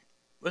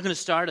We're going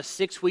to start a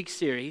 6-week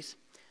series,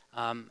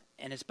 and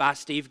it's by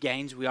Steve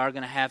Gaines. We are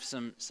going to have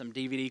some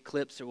DVD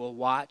clips that we'll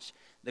watch.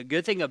 The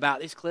good thing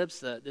about these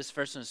clips, this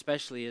first one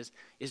especially, is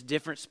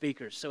different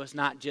speakers. So it's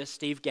not just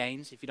Steve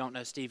Gaines. If you don't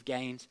know Steve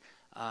Gaines,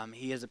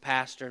 he is a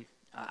pastor.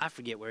 I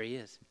forget where he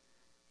is.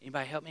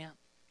 Anybody help me out?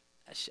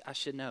 I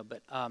should know,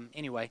 but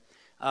anyway,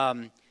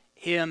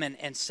 him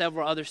and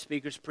several other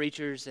speakers,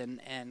 preachers,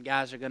 and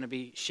guys are going to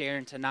be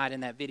sharing tonight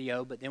in that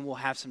video, but then we'll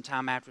have some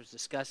time afterwards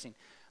discussing.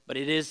 But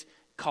it is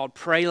called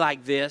Pray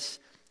Like This,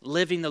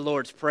 Living the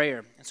Lord's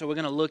Prayer. And so we're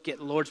going to look at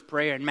the Lord's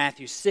Prayer in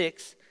Matthew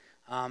 6.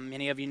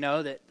 Many of you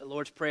know that the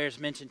Lord's Prayer is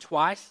mentioned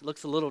twice. It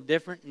looks a little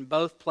different in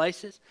both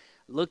places.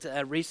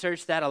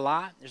 Researched that a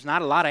lot. There's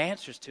not a lot of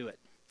answers to it.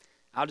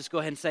 I'll just go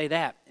ahead and say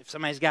that. If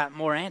somebody's got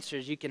more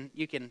answers, you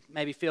can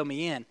maybe fill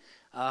me in.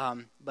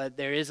 But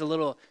there is a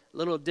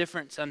little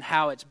difference on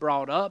how it's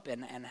brought up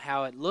and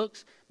how it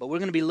looks. But we're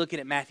going to be looking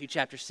at Matthew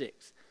chapter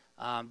 6,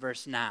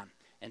 verse 9.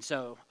 And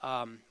so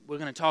we're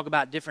going to talk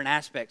about different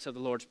aspects of the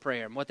Lord's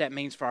Prayer and what that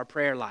means for our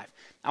prayer life.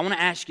 I want to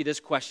ask you this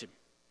question.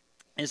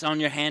 It's on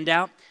your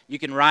handout. You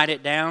can write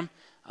it down.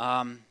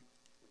 How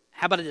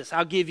about this?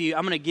 I'm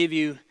going to give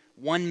you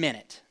 1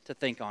 minute to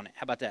think on it.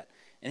 How about that?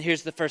 And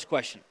here's the first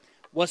question.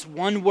 What's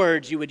one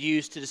word you would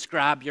use to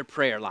describe your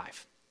prayer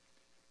life?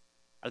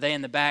 Are they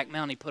in the back?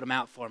 Melanie put them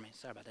out for me.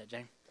 Sorry about that,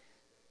 Jane.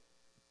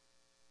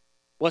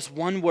 What's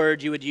one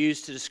word you would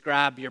use to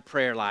describe your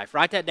prayer life?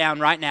 Write that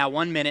down right now,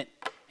 1 minute,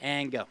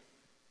 and go.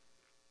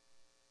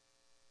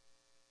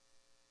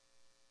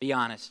 Be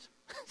honest.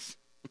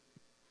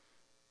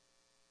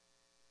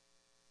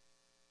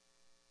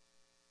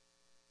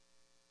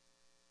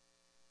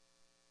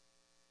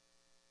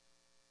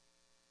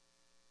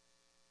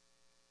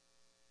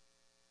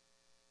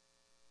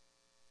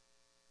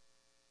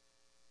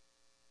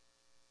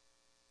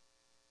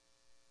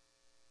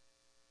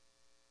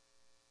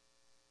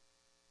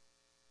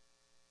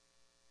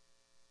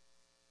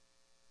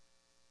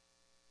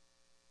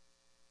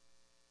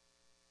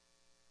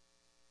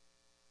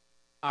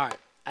 All right,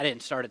 I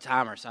didn't start a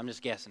timer, so I'm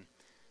just guessing.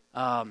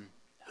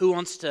 Who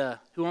wants to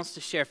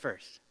share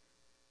first?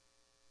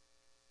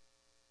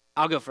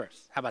 I'll go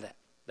first. How about that?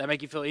 Does that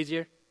make you feel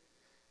easier?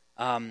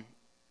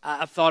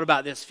 I've thought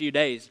about this a few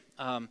days,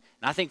 and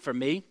I think for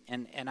me,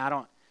 and I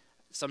don't.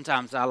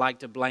 Sometimes I like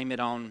to blame it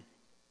on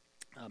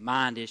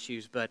mind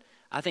issues, but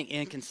I think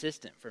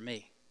inconsistent for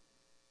me.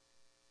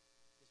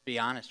 Just be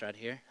honest right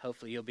here.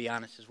 Hopefully you'll be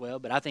honest as well.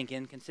 But I think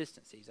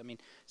inconsistencies. I mean,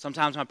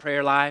 sometimes my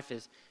prayer life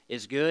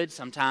is good.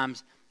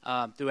 Sometimes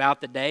throughout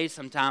the day.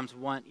 Sometimes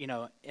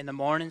in the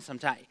morning.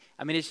 Sometimes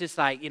it's just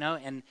like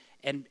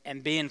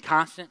and being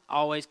constant,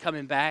 always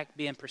coming back,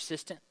 being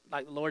persistent,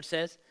 like the Lord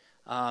says.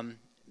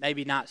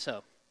 Maybe not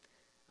so.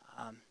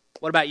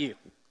 What about you?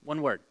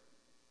 One word.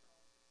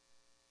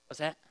 What's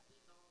that?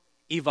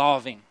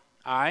 Evolving.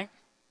 All right.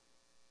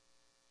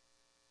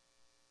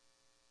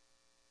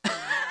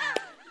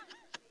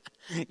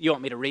 You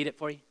want me to read it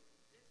for you?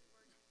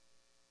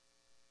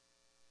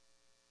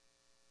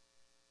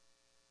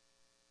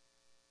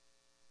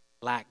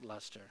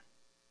 Lackluster.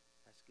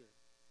 That's good.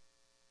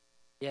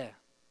 Yeah.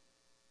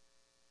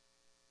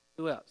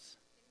 Who else?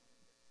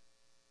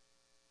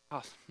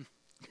 Awesome.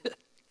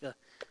 Good.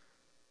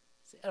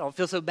 I don't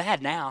feel so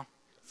bad now.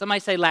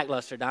 Somebody say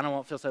lackluster. Donna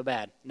won't feel so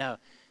bad. No.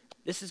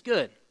 This is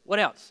good. What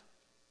else?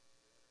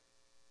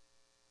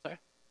 Sorry?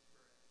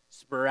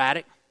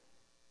 Sporadic.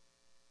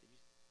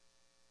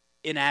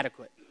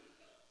 Inadequate.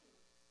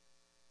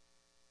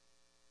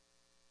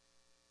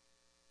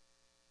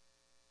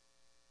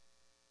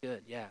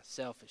 Good, yeah.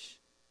 Selfish.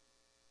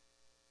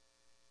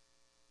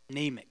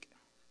 Anemic.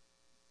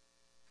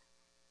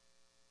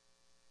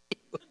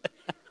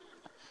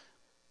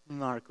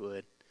 Mark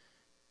Wood.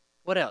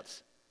 What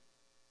else?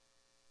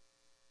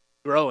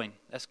 Growing.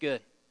 That's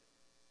good.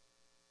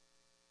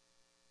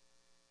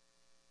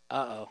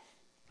 Uh-oh. All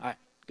right.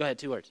 Go ahead.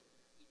 2 words.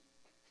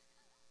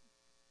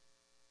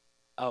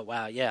 Oh,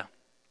 wow. Yeah.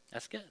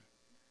 That's good.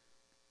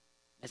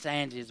 Miss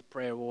Angie is a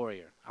prayer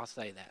warrior. I'll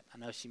say that. I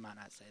know she might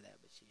not say that,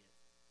 but she is.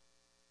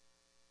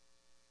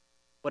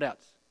 What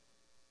else?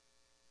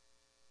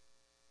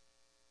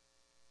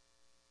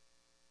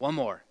 One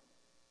more.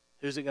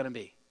 Who's it going to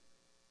be?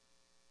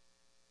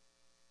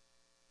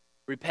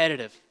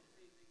 Repetitive.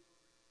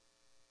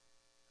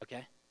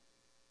 Okay.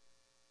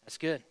 That's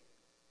good.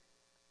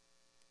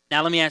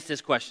 Now let me ask this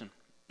question.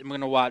 Then we're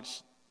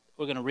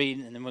going to read,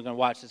 and then we're going to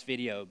watch this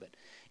video. But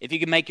if you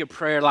could make your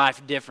prayer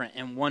life different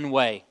in one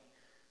way,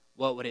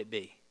 what would it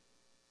be?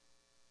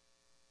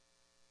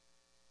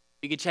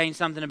 You could change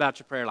something about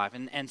your prayer life.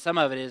 And some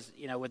of it is,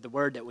 with the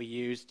word that we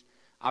used,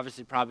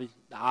 obviously probably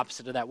the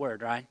opposite of that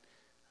word, right?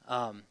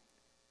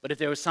 But if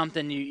there was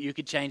something you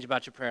could change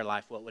about your prayer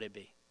life, what would it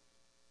be?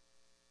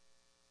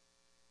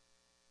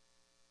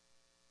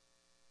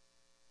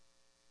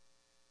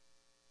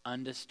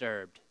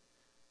 Undisturbed.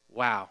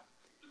 Wow.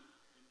 If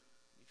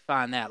you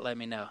find that, let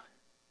me know.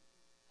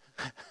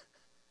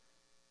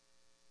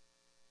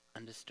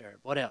 Undisturbed.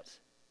 What else?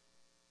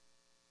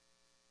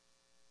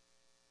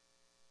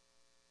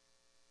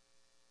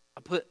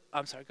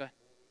 I'm sorry, go ahead.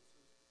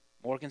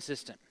 More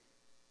consistent.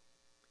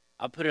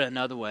 I'll put it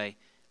another way.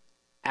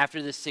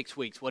 After this 6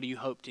 weeks, what do you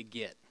hope to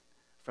get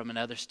from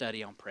another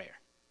study on prayer?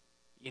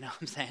 You know what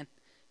I'm saying?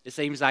 It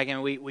seems like,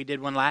 and we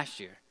did one last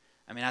year.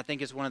 I mean, I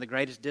think it's one of the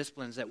greatest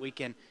disciplines that we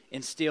can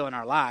instill in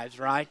our lives,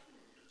 right?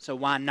 So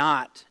why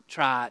not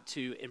try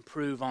to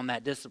improve on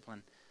that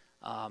discipline?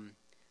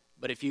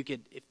 But if you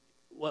could,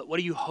 what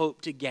do you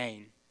hope to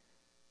gain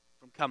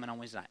from coming on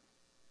Wednesday night?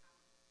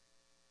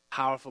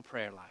 Powerful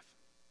prayer life.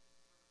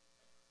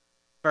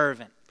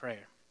 Fervent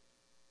prayer.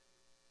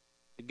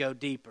 To go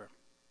deeper.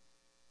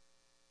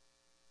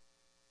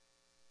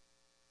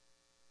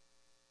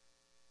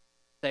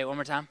 Say it one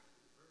more time.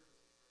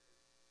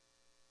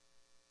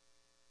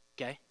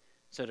 Okay,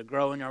 so to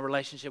grow in your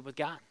relationship with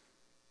God.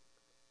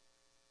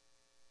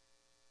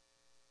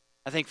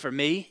 I think for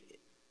me,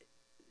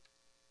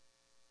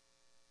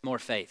 more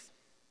faith.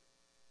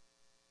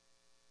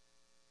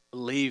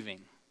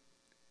 Believing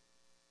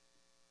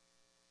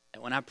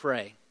that when I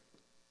pray,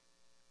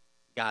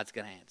 God's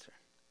going to answer.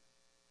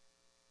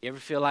 You ever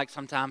feel like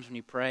sometimes when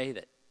you pray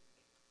that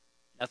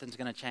nothing's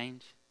going to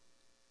change?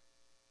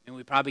 And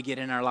we probably get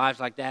in our lives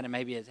like that, and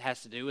maybe it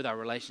has to do with our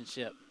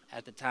relationship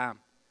at the time.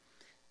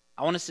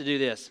 I want us to do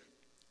this.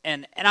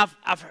 And I've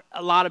heard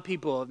a lot of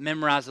people have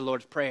memorized the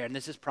Lord's Prayer, and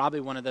this is probably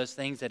one of those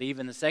things that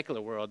even the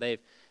secular world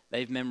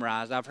they've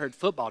memorized. I've heard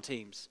football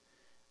teams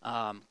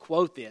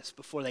quote this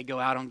before they go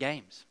out on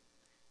games.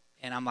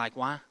 And I'm like,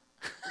 why?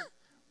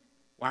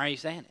 Why are you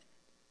saying it?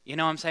 You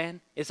know what I'm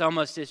saying? It's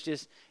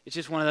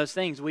just one of those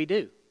things we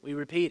do. We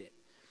repeat it.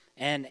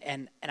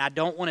 And I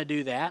don't want to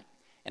do that.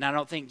 And I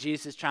don't think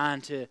Jesus is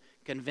trying to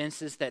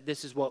convince us that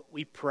this is what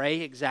we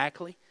pray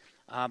exactly.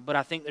 But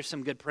I think there's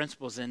some good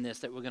principles in this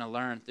that we're going to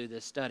learn through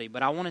this study.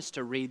 But I want us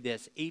to read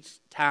this each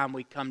time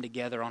we come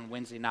together on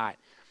Wednesday night.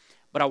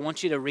 But I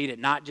want you to read it,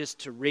 not just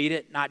to read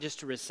it, not just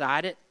to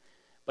recite it,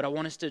 but I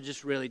want us to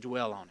just really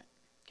dwell on it.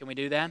 Can we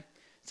do that?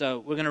 So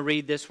we're going to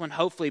read this one.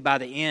 Hopefully by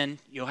the end,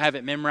 you'll have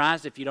it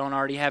memorized. If you don't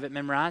already have it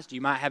memorized,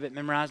 you might have it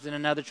memorized in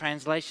another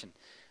translation.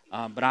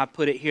 But I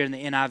put it here in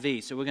the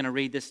NIV. So we're going to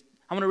read this.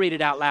 I'm going to read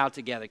it out loud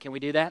together. Can we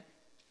do that?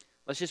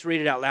 Let's just read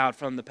it out loud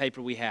from the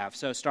paper we have.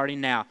 So starting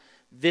now.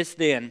 This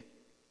then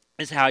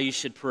is how you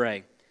should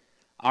pray.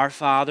 Our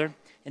Father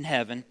in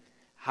heaven,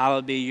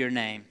 hallowed be your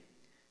name.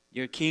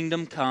 Your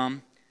kingdom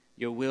come,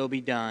 your will be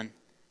done,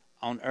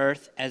 on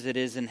earth as it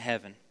is in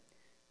heaven.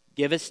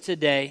 Give us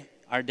today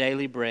our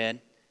daily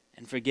bread,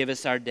 and forgive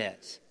us our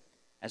debts,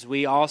 as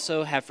we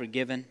also have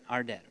forgiven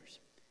our debtors.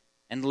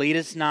 And lead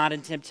us not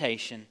in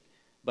temptation,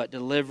 but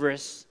deliver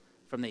us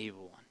from the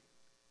evil one.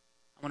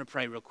 I want to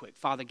pray real quick.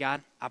 Father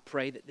God, I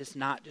pray that this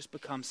not just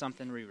becomes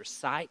something we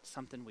recite,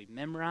 something we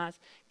memorize,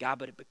 God,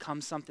 but it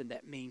becomes something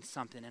that means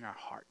something in our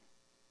heart.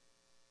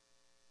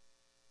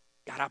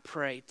 God, I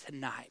pray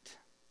tonight,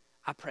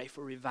 I pray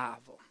for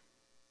revival.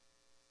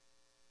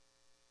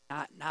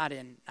 Not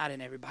in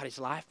everybody's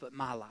life, but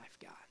my life,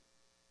 God.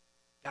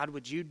 God,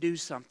 would you do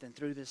something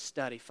through this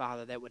study,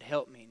 Father, that would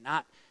help me,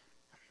 not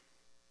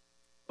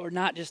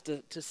just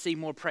to see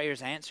more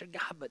prayers answered,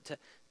 God, but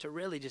to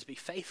really just be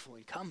faithful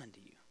in coming to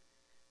you.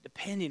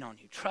 Depending on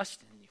you,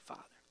 trusting in you, Father.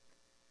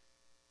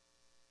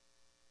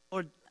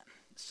 Lord,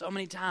 so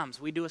many times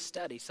we do a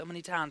study, so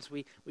many times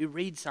we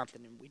read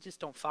something and we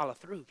just don't follow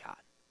through, God.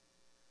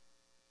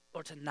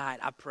 Lord, tonight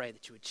I pray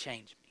that you would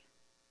change me.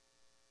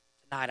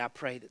 Tonight I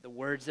pray that the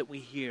words that we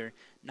hear,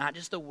 not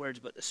just the words,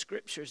 but the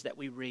scriptures that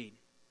we read,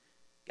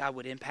 God,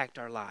 would impact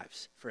our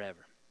lives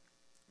forever.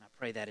 And I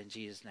pray that in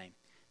Jesus' name.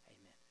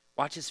 Amen.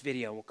 Watch this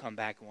video. We'll come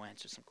back and we'll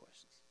answer some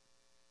questions.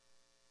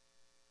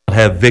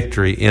 Have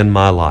victory in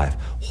my life.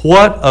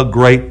 What a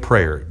great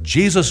prayer.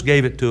 Jesus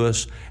gave it to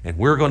us, and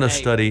we're going to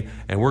study,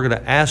 and we're going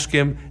to ask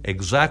him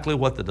exactly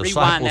what the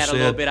disciples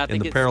said in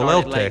the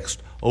parallel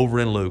text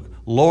over in Luke.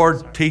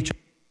 Lord, teach us.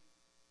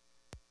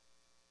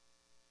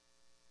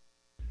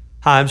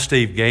 Hi, I'm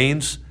Steve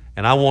Gaines,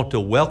 and I want to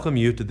welcome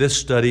you to this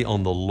study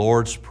on the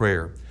Lord's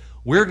Prayer.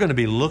 We're going to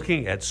be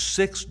looking at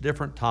 6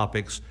 different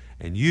topics,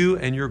 and you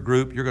and your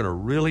group, you're going to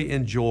really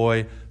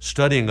enjoy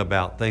studying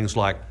about things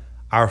like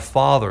our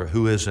Father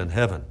who is in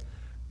heaven,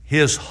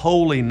 His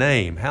holy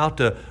name, how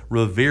to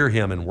revere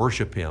Him and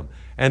worship Him,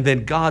 and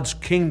then God's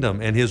kingdom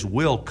and His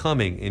will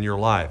coming in your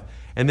life,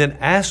 and then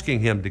asking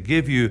Him to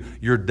give you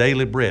your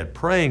daily bread,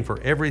 praying for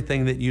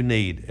everything that you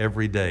need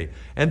every day,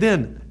 and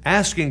then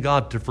asking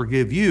God to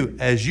forgive you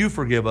as you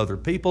forgive other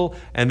people,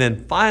 and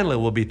then finally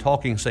we'll be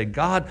talking, say,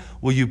 God,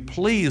 will you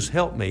please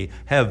help me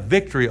have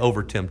victory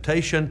over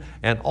temptation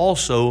and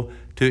also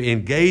to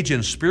engage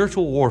in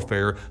spiritual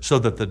warfare so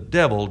that the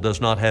devil does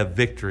not have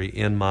victory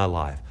in my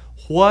life.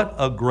 What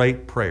a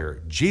great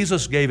prayer.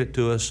 Jesus gave it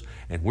to us,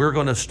 and we're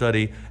going to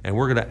study, and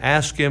we're going to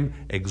ask Him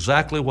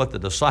exactly what the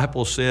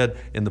disciples said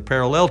in the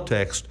parallel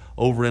text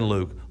over in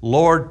Luke.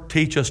 Lord,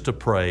 teach us to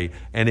pray,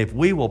 and if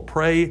we will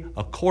pray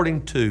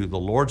according to the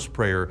Lord's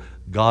Prayer,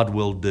 God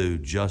will do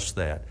just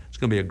that. It's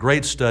going to be a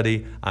great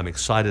study. I'm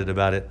excited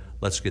about it.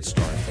 Let's get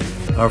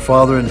started. Our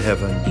Father in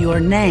heaven, your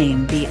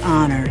name be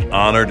honored.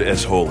 Honored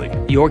as holy.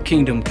 Your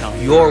kingdom come.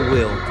 Your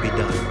will be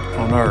done.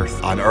 on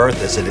earth. On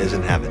earth as it is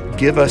in heaven.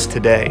 Give us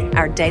today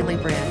our daily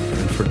bread.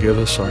 And forgive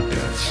us our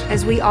debts,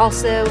 as we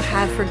also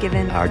have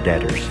forgiven our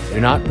debtors. Do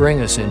not bring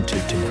us into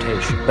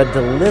temptation, but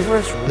deliver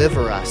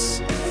us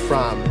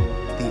from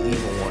the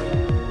evil one.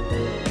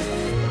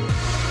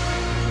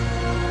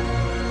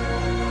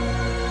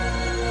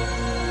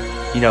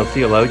 You know,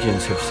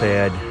 theologians have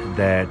said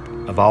that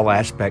of all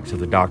aspects of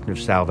the doctrine of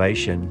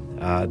salvation,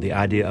 the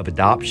idea of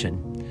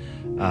adoption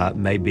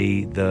may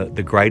be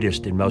the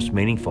greatest and most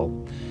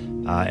meaningful.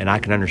 And I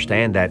can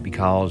understand that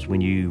because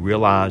when you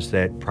realize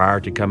that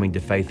prior to coming to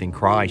faith in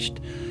Christ,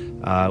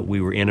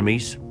 we were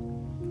enemies,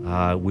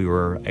 we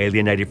were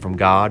alienated from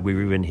God, we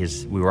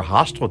were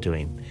hostile to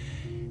Him.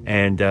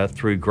 And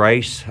through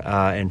grace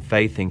and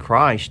faith in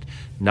Christ,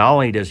 not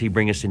only does He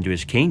bring us into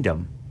His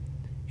kingdom,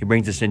 He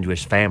brings us into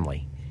His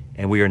family.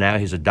 And we are now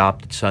His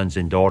adopted sons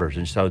and daughters.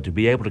 And so to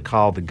be able to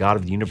call the God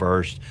of the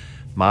universe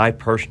my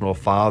personal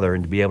Father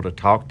and to be able to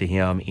talk to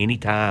Him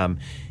anytime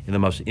in the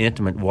most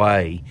intimate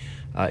way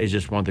is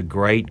just one of the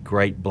great,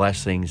 great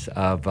blessings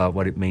of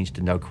what it means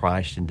to know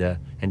Christ and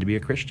to be a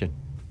Christian.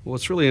 Well,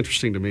 what's really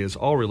interesting to me is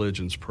all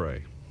religions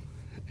pray.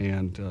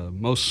 And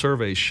most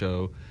surveys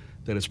show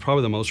that it's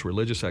probably the most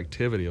religious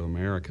activity of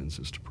Americans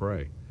is to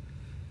pray.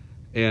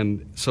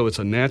 And so it's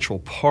a natural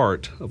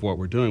part of what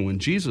we're doing. When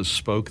Jesus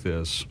spoke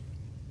this,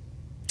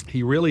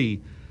 He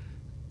really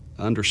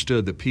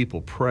understood that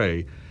people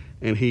pray,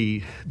 and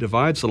He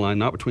divides the line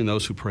not between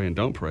those who pray and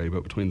don't pray,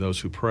 but between those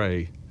who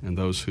pray and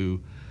those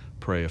who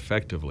pray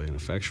effectively and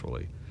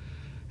effectually.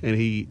 And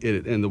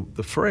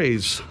the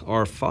phrase,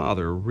 our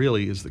Father,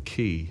 really is the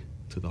key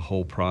to the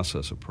whole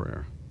process of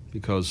prayer,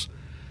 because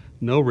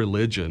no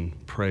religion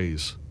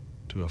prays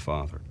to a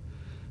Father.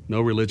 No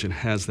religion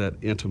has that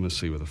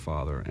intimacy with a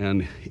Father.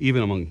 And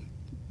even among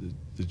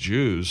the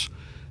Jews,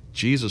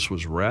 Jesus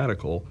was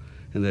radical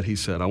in that He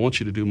said, I want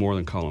you to do more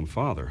than call Him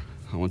Father.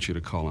 I want you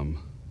to call Him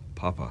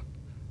Papa,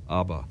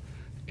 Abba.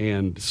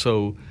 And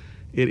so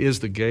it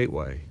is the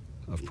gateway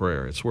of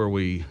prayer. It's where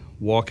we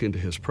walk into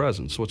His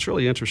presence. What's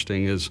really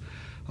interesting is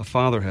a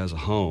father has a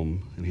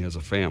home and he has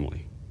a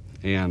family.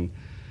 And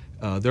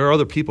there are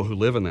other people who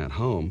live in that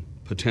home,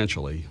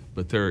 potentially,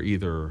 but they're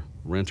either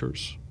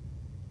renters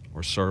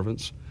or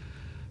servants.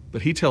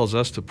 But He tells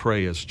us to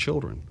pray as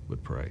children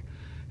would pray.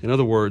 In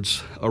other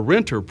words, a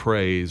renter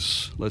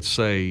prays, let's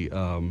say,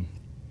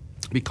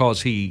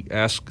 because he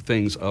asks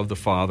things of the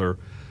Father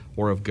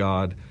or of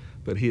God,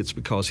 but it's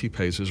because he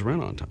pays his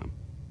rent on time.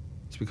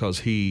 It's because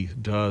he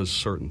does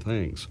certain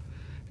things.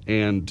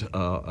 And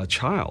a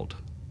child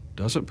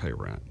doesn't pay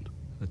rent.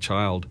 A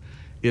child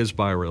is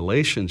by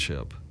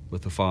relationship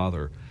with the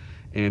Father,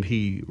 and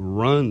he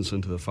runs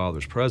into the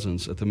Father's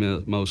presence at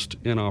the most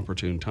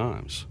inopportune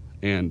times.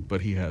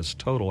 But he has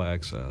total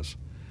access.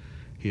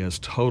 He has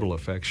total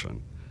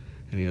affection,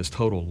 and he has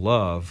total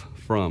love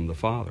from the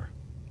Father,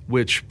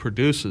 which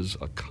produces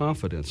a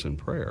confidence in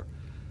prayer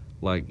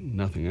like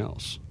nothing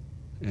else.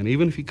 And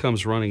even if he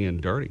comes running in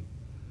dirty,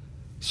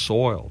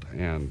 soiled,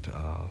 and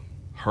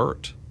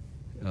hurt,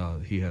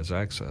 he has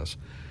access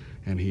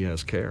and he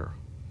has care.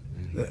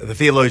 The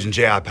theologian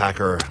J.I.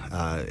 Packer,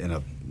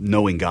 in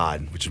Knowing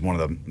God, which is one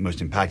of the most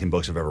impacting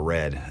books I've ever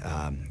read,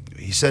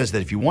 he says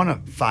that if you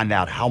want to find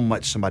out how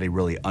much somebody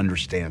really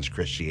understands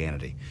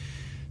Christianity,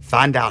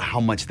 find out how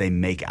much they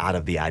make out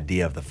of the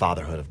idea of the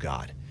fatherhood of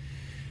God.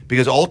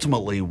 Because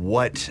ultimately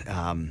what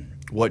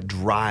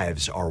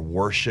drives our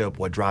worship,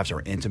 what drives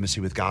our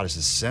intimacy with God is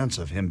the sense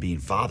of Him being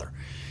Father.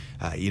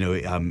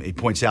 He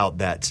points out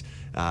that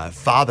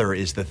Father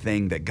is the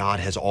thing that God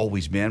has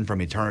always been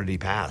from eternity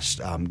past.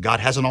 God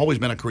hasn't always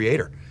been a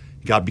creator.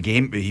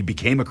 He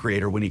became a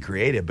creator when He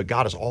created, but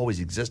God has always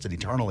existed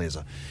eternally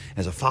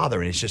as a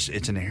Father, and it's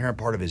an inherent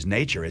part of His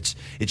nature. It's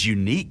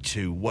unique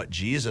to what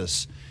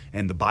Jesus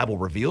and the Bible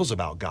reveals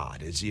about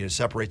God. It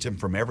separates Him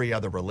from every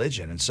other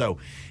religion. And so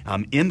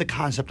in the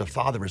concept of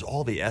Father is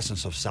all the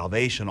essence of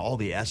salvation, all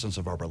the essence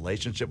of our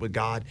relationship with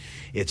God.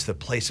 It's the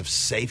place of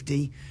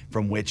safety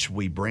from which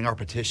we bring our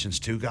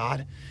petitions to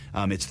God.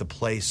 It's the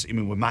place,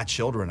 with my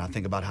children, I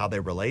think about how they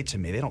relate to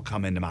me. They don't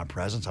come into my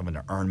presence having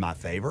to earn my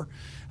favor.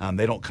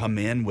 They don't come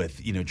in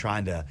with,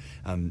 trying to,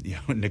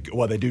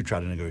 well, they do try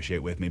to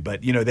negotiate with me,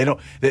 but,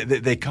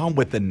 they come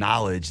with the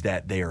knowledge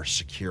that they are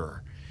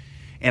secure.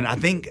 And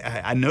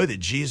I know that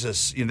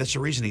Jesus, that's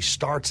the reason He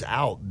starts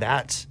out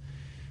that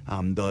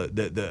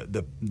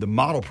the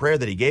model prayer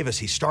that He gave us.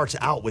 He starts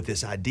out with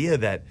this idea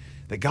that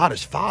God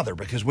is Father,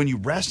 because when you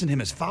rest in Him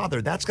as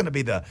Father, that's going to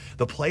be the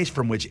place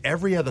from which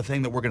every other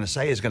thing that we're going to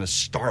say is going to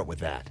start with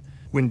that.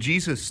 When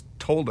Jesus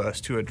told us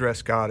to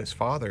address God as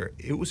Father,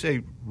 it was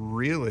a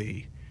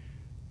really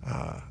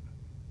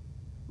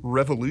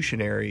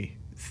revolutionary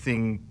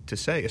thing to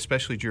say,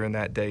 especially during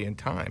that day and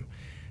time.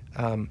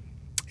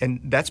 And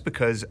that's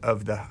because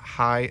of the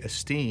high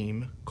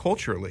esteem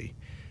culturally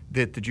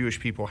that the Jewish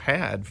people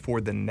had for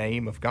the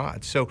name of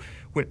God. So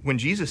when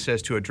Jesus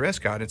says to address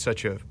God in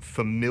such a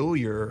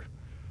familiar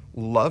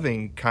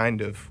loving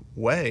kind of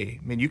way.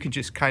 I mean, you can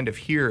just kind of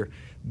hear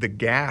the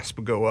gasp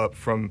go up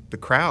from the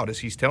crowd as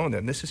he's telling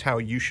them, this is how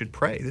you should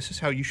pray. This is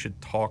how you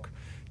should talk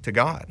to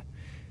God.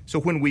 So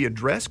when we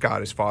address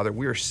God as Father,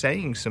 we are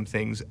saying some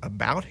things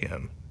about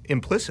him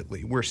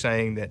implicitly. We're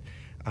saying that,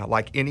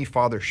 like any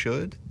father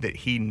should, that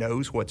he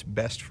knows what's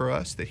best for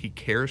us, that he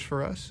cares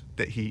for us,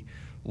 that he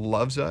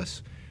loves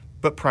us.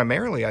 But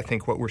primarily, I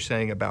think what we're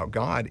saying about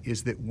God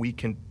is that we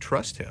can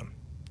trust him.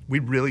 We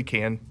really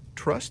can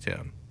trust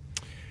him.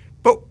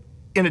 But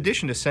in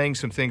addition to saying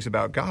some things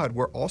about God,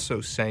 we're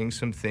also saying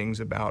some things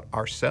about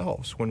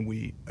ourselves when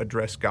we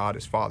address God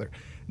as Father.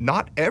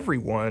 Not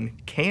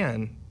everyone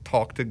can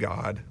talk to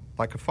God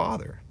like a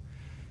father.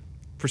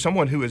 For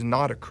someone who is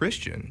not a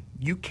Christian,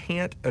 you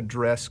can't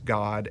address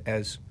God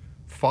as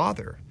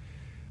Father,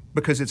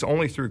 because it's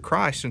only through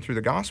Christ and through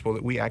the gospel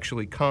that we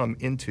actually come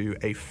into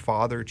a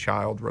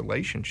father-child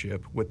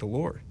relationship with the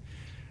Lord.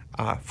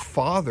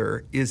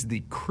 Father is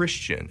the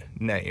Christian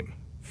name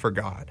for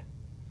God.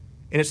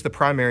 And it's the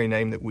primary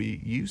name that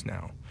we use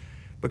now,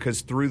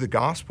 because through the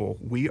gospel,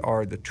 we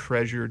are the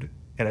treasured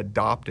and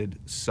adopted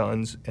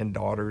sons and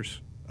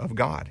daughters of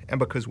God. And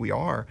because we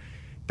are,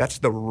 that's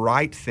the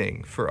right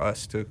thing for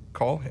us to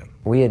call him.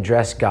 We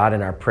address God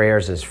in our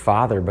prayers as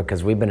Father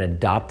because we've been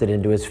adopted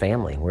into his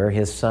family. We're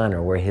his son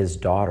or we're his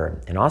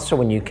daughter. And also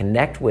when you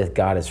connect with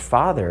God as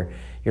Father,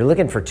 you're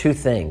looking for two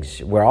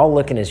things. We're all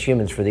looking as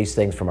humans for these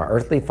things from our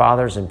earthly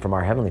fathers and from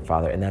our heavenly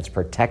Father, and that's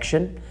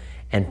protection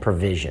and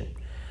provision.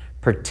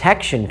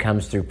 Protection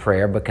comes through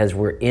prayer because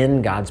we're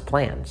in God's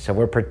plan. So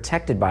we're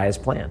protected by his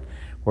plan.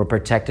 We're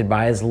protected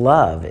by his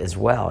love as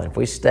well. And if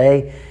we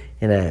stay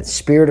in a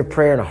spirit of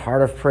prayer and a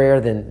heart of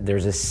prayer, then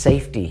there's a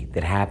safety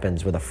that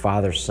happens with a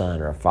father-son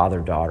or a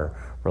father-daughter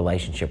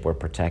relationship. We're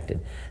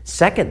protected.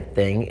 Second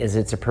thing is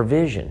it's a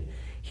provision.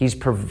 He's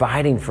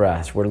providing for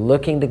us. We're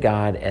looking to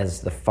God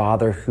as the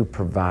Father who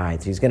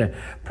provides. He's going to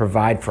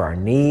provide for our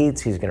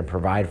needs. He's going to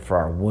provide for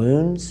our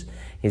wounds.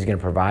 He's going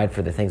to provide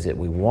for the things that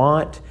we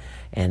want.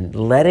 And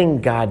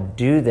letting God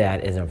do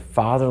that in a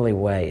fatherly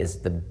way is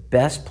the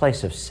best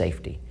place of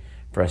safety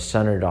for a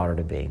son or daughter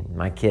to be.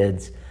 My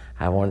kids,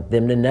 I want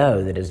them to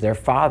know that as their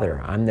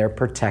father, I'm their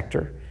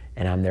protector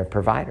and I'm their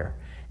provider.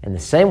 In the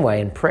same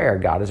way, in prayer,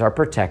 God is our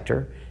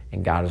protector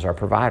and God is our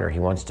provider. He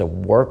wants to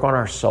work on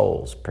our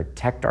souls,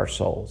 protect our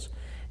souls.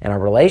 And our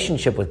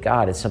relationship with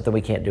God is something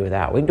we can't do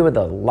without. We can do with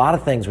a lot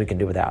of things we can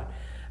do without,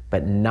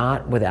 but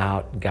not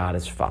without God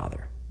as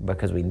Father,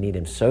 because we need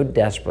him so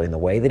desperately in the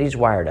way that he's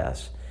wired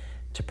us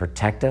to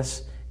protect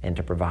us and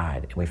to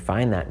provide. And we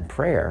find that in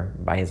prayer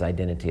by his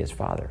identity as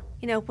Father.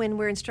 You know, when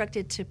we're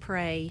instructed to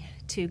pray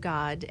to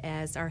God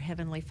as our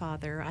Heavenly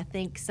Father, I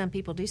think some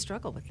people do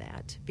struggle with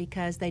that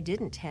because they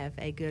didn't have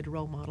a good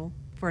role model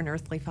for an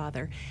earthly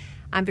father.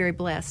 I'm very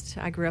blessed.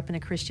 I grew up in a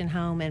Christian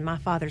home, and my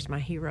father's my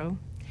hero.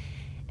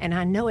 And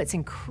I know it's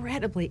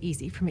incredibly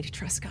easy for me to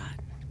trust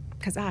God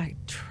because I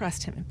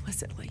trust him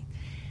implicitly.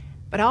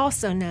 But I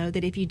also know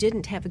that if you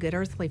didn't have a good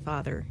earthly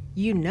father,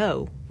 you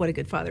know what a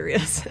good father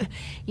is.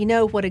 You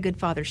know what a good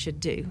father should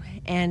do.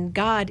 And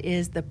God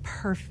is the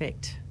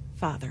perfect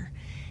Father.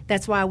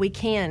 That's why we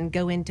can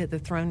go into the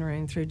throne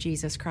room through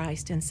Jesus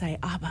Christ and say,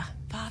 Abba,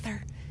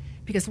 Father,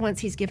 because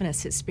once he's given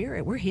us his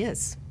Spirit, we're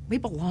his. We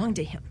belong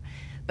to him.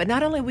 But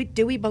not only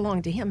do we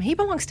belong to him, he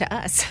belongs to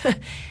us.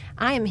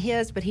 I am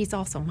his, but he's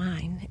also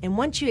mine. And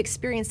once you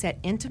experience that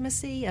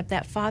intimacy of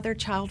that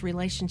father-child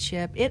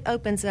relationship, it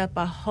opens up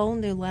a whole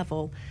new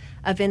level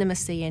of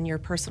intimacy in your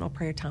personal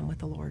prayer time with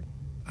the Lord.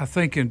 I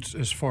think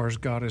as far as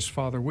God as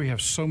Father, we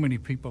have so many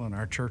people in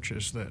our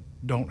churches that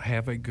don't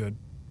have a good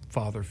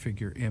father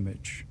figure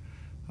image.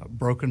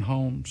 Broken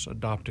homes,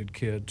 adopted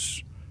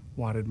kids,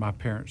 why did my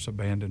parents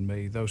abandon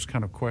me? Those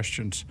kind of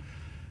questions.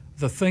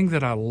 The thing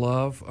that I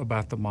love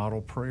about the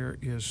model prayer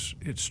is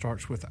it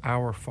starts with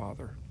our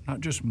Father,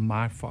 not just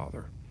my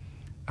Father,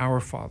 our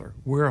Father.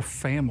 We're a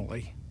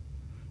family.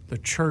 The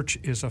church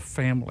is a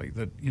family.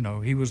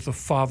 He was the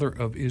father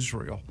of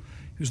Israel.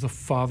 He was the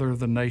father of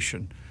the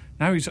nation.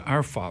 Now he's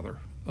our Father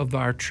of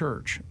our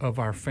church, of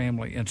our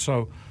family. And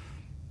so,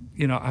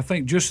 I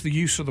think just the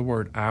use of the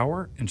word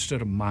our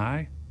instead of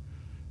my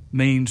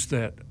means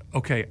that,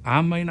 okay,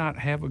 I may not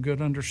have a good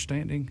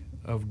understanding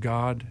of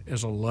God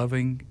as a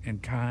loving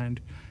and kind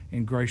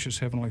and gracious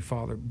Heavenly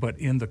Father, but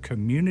in the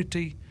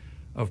community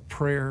of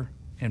prayer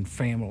and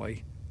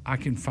family, I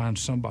can find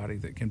somebody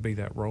that can be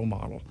that role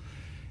model.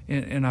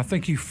 And I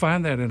think you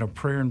find that in a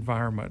prayer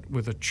environment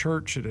with a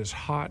church that is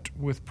hot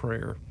with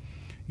prayer.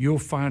 You'll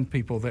find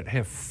people that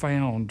have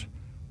found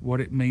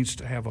what it means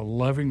to have a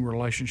loving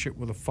relationship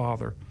with a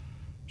Father.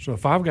 So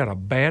if I've got a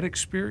bad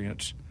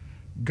experience,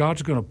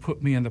 God's going to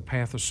put me in the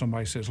path of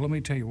somebody who says, let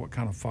me tell you what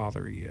kind of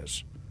Father he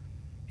is.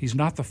 He's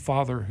not the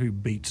Father who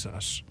beats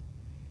us.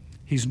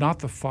 He's not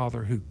the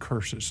Father who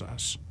curses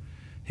us.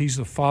 He's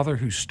the Father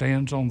who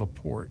stands on the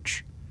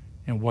porch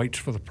and waits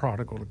for the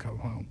prodigal to come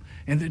home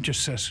and then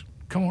just says,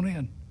 come on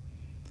in.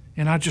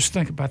 And I just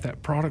think about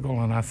that prodigal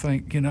and I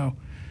think,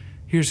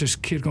 here's this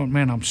kid going,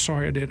 man, I'm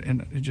sorry I did.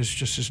 And just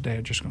his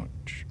dad just going,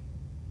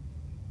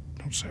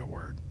 don't say a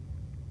word.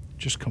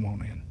 Just come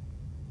on in.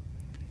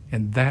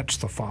 And that's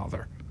the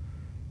Father.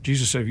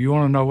 Jesus said, if you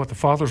want to know what the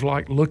Father's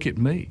like, look at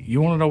me.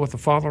 You want to know what the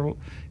Father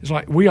is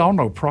like? We all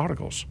know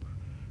prodigals.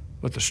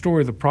 But the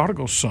story of the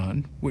prodigal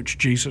son, which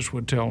Jesus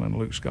would tell in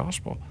Luke's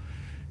gospel,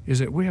 is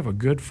that we have a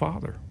good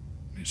Father.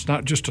 It's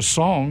not just a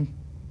song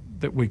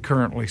that we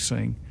currently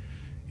sing.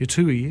 It's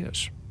who he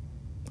is.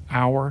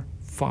 Our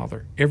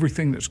Father.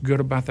 Everything that's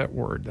good about that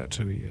word, that's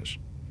who he is.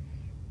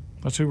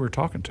 That's who we're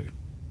talking to.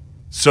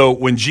 So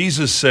when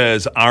Jesus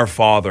says, our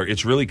Father,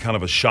 it's really kind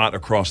of a shot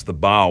across the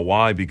bow.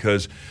 Why?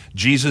 Because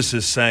Jesus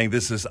is saying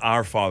this is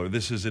our Father.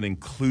 This is an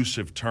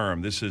inclusive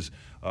term. This is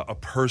a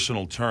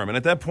personal term. And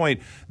at that point,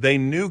 they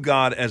knew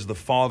God as the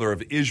Father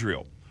of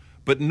Israel.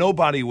 But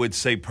nobody would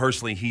say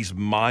personally, he's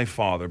my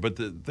Father. But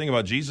the thing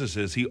about Jesus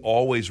is he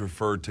always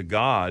referred to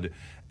God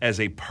as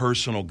a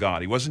personal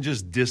God. He wasn't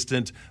just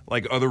distant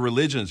like other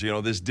religions,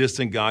 this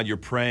distant God you're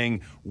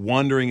praying,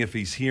 wondering if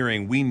he's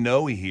hearing. We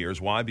know he hears.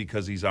 Why?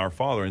 Because he's our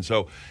Father. And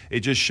so it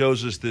just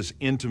shows us this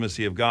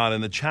intimacy of God.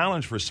 And the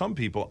challenge for some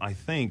people, I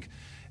think,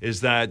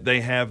 is that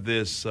they have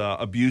this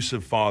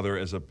abusive father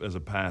as a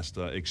past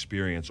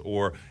experience,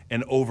 or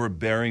an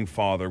overbearing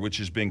father, which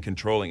has been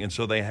controlling. And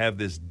so they have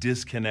this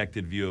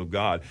disconnected view of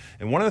God.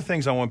 And one of the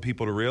things I want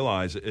people to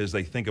realize as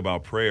they think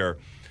about prayer,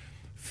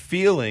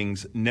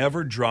 feelings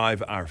never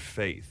drive our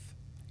faith.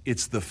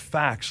 It's the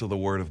facts of the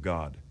Word of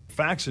God.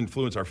 Facts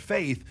influence our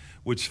faith,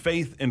 which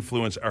faith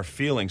influence our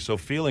feelings. So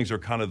feelings are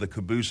kind of the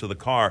caboose of the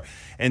car.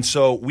 And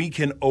so we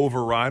can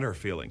override our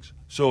feelings.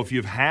 So if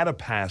you've had a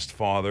past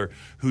father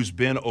who's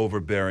been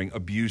overbearing,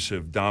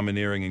 abusive,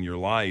 domineering in your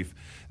life,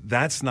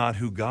 that's not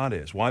who God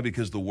is. Why?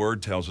 Because the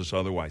Word tells us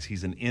otherwise.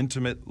 He's an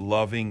intimate,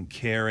 loving,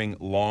 caring,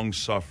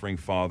 long-suffering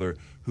Father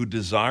who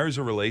desires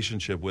a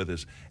relationship with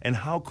us. And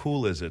how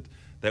cool is it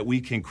that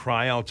we can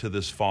cry out to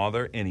this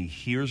Father and he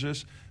hears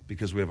us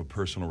because we have a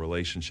personal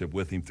relationship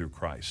with him through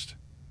Christ.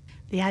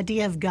 The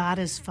idea of God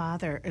as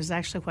Father is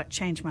actually what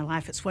changed my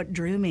life. It's what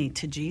drew me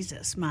to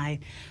Jesus. My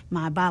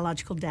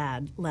biological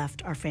dad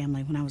left our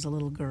family when I was a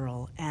little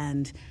girl,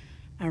 and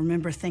I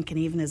remember thinking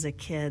even as a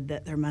kid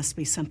that there must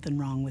be something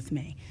wrong with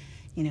me.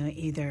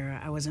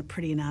 Either I wasn't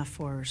pretty enough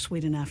or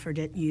sweet enough or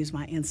didn't use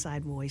my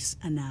inside voice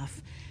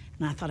enough.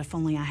 And I thought if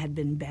only I had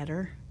been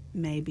better,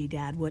 maybe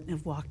Dad wouldn't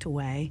have walked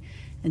away.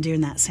 And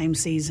during that same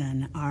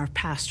season, our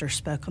pastor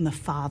spoke on the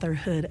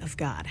fatherhood of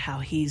God, how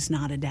he's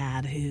not a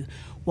dad who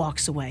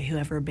walks away,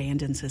 whoever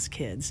abandons his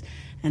kids.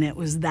 And it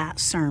was that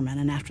sermon,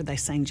 and after they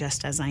sang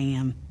Just As I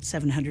Am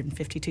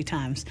 752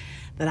 times,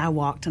 that I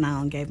walked an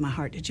aisle and gave my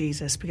heart to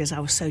Jesus because I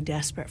was so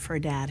desperate for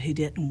a dad who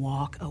didn't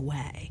walk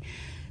away.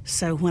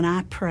 So when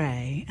I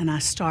pray, and I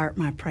start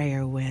my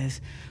prayer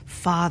with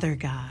Father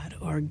God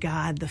or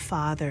God the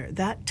Father,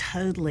 that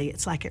totally,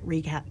 it's like it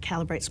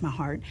recalibrates my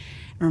heart.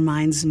 It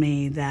reminds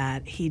me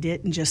that he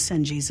didn't just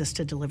send Jesus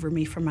to deliver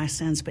me from my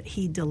sins, but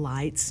he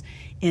delights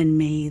in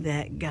me,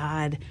 that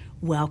God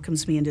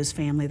welcomes me into his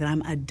family, that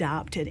I'm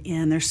adopted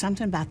in. There's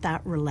something about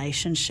that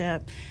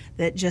relationship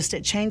that just,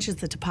 it changes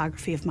the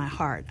topography of my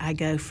heart. I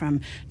go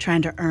from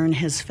trying to earn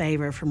his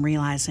favor, from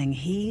realizing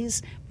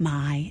he's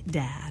my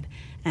dad.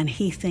 And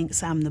he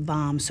thinks I'm the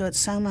bomb. So it's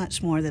so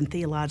much more than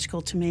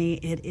theological to me.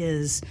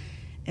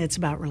 It's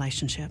about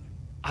relationship.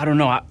 I don't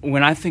know.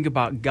 When I think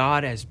about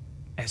God as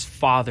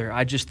Father,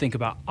 I just think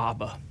about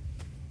Abba.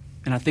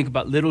 And I think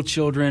about little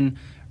children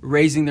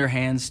raising their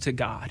hands to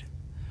God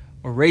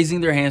or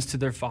raising their hands to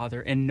their Father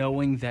and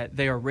knowing that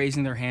they are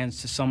raising their hands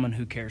to someone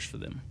who cares for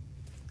them.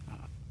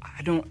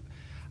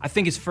 I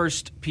think it's 1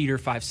 Peter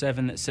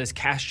 5:7 that says,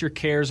 cast your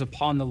cares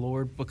upon the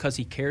Lord because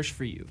he cares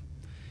for you.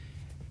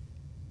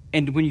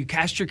 And when you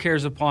cast your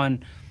cares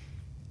upon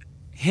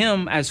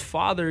him as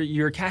Father,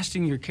 you're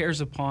casting your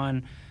cares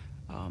upon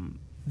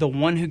the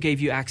one who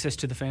gave you access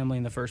to the family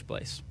in the first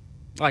place.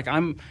 Like,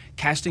 I'm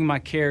casting my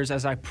cares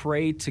as I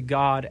pray to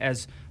God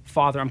as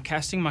Father. I'm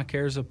casting my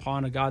cares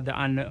upon a God that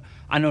I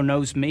know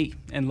knows me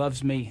and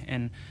loves me,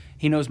 and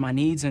he knows my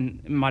needs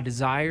and my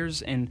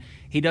desires, and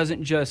he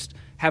doesn't just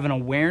have an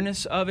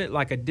awareness of it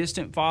like a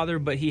distant Father,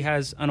 but he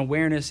has an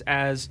awareness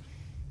as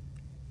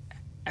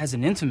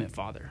an intimate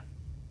Father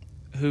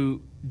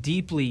who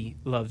deeply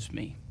loves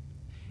me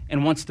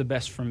and wants the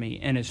best for me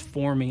and is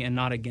for me and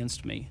not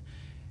against me.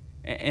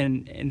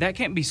 And that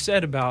can't be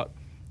said about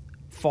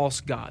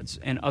false gods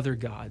and other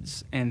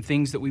gods and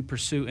things that we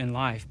pursue in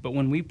life. But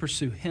when we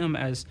pursue him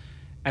as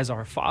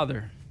our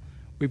Father,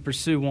 we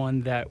pursue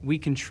one that we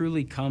can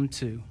truly come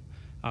to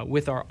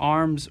with our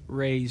arms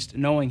raised,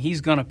 knowing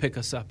he's going to pick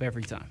us up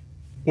every time.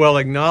 Well,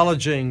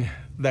 acknowledging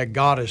that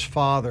God is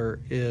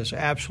Father is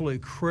absolutely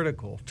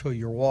critical to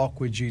your walk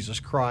with Jesus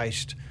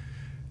Christ,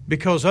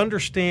 because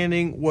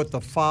understanding what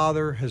the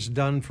Father has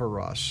done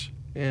for us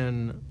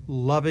in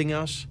loving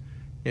us,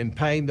 in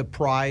paying the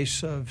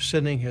price of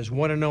sending his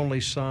one and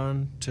only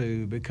Son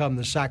to become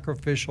the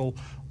sacrificial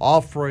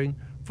offering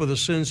for the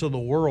sins of the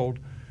world,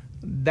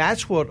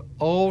 that's what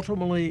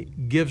ultimately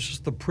gives us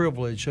the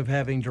privilege of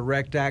having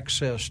direct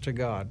access to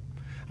God.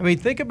 I mean,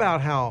 think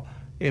about how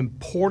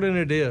important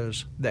it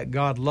is that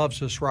God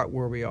loves us right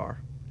where we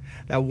are.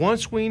 Now,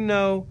 once we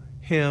know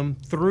Him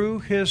through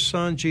His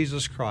Son,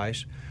 Jesus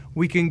Christ,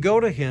 we can go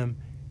to Him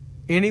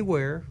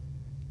anywhere,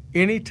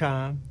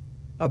 anytime,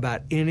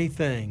 about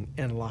anything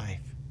in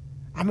life.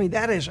 I mean,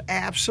 that is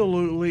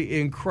absolutely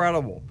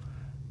incredible,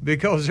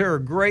 because there are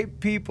great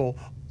people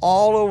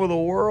all over the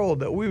world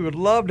that we would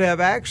love to have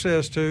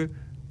access to,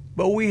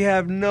 but we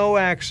have no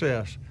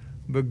access.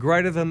 But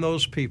greater than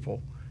those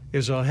people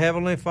is a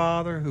Heavenly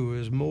Father who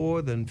is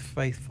more than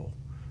faithful,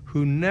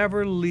 who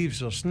never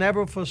leaves us,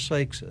 never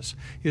forsakes us,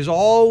 is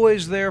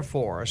always there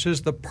for us,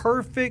 is the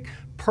perfect,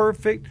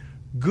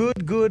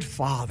 good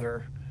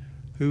Father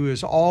who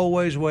is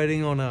always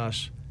waiting on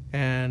us,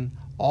 and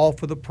all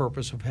for the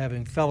purpose of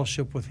having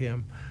fellowship with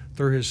Him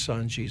through His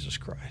Son, Jesus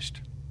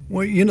Christ.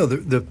 Well, you know,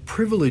 the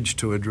privilege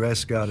to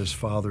address God as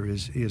Father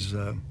is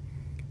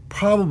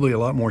probably a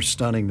lot more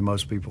stunning than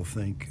most people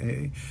think.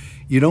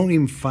 You don't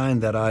even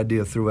find that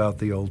idea throughout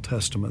the Old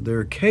Testament. There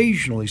are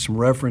occasionally some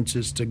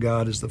references to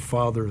God as the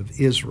Father of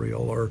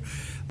Israel, or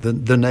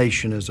the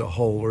nation as a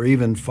whole, or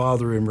even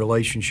Father in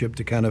relationship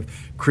to kind of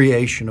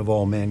creation of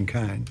all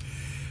mankind.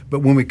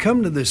 But when we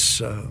come to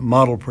this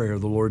model prayer,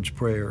 the Lord's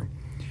Prayer,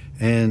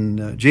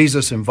 and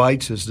Jesus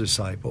invites His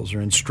disciples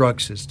or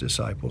instructs His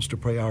disciples to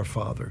pray, Our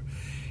Father,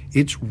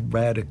 it's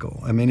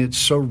radical. I mean, it's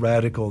so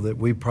radical that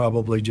we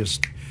probably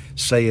just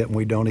say it and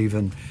we don't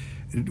even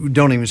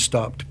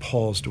stop to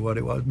pause to what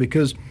it was.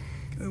 Because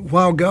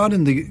while God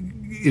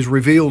is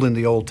revealed in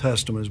the Old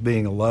Testament as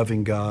being a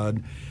loving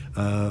God,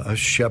 a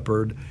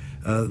shepherd,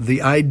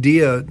 the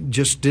idea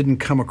just didn't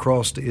come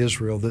across to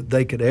Israel that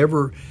they could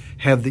ever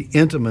have the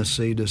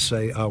intimacy to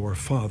say, Our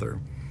Father.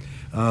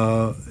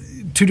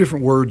 Two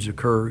different words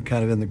occur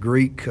kind of in the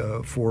Greek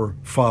for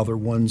father.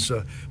 One's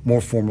more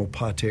formal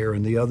pater,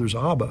 and the other's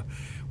Abba,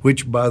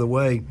 which, by the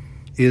way,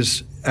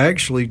 is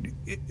actually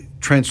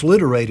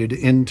transliterated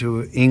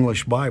into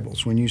English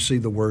Bibles when you see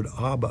the word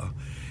Abba.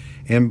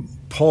 And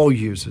Paul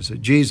uses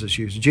it, Jesus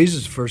uses it.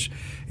 Jesus first,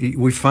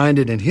 we find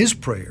it in his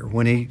prayer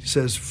when he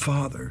says,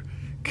 Father,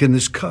 can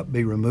this cup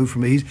be removed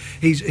from me?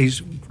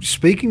 He's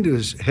speaking to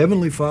his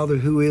heavenly Father,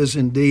 who is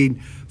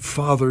indeed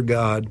Father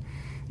God,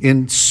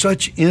 in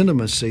such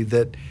intimacy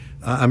that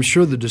I'm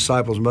sure the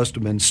disciples must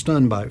have been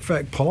stunned by it. In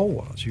fact, Paul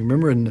was. You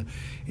remember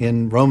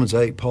in Romans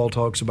 8, Paul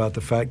talks about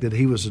the fact that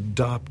he was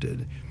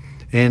adopted,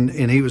 and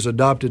he was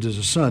adopted as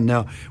a son.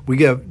 Now,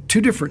 we have two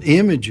different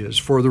images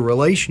for the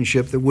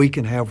relationship that we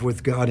can have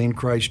with God in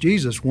Christ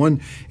Jesus. One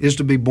is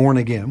to be born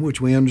again, which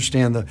we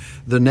understand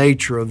the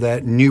nature of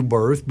that new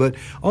birth, but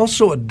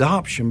also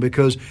adoption,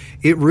 because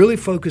it really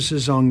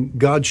focuses on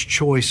God's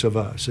choice of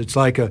us. It's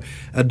like a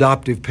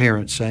adoptive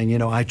parent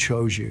saying, I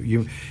chose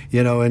you.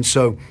 And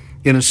so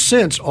in a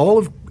sense,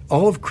 all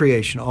of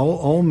creation,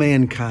 all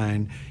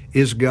mankind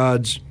is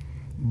God's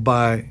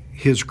by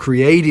His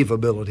creative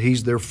ability.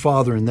 He's their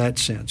Father in that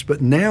sense.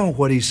 But now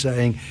what He's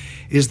saying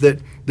is that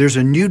there's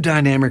a new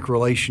dynamic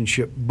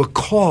relationship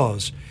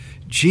because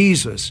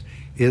Jesus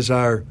is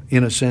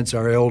in a sense,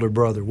 our elder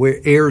brother.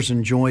 We're heirs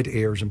and joint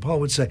heirs. And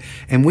Paul would say,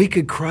 and we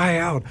could cry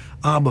out,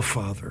 Abba,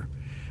 Father.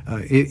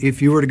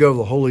 If you were to go to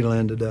the Holy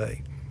Land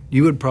today,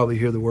 you would probably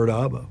hear the word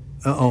Abba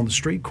on the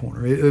street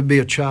corner. It would be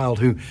a child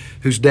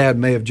whose dad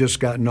may have just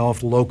gotten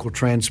off local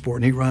transport,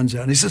 and he runs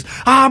out and he says,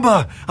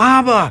 Abba,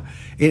 Abba.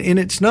 And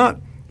it's not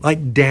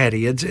like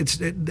daddy. It's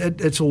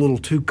a little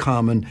too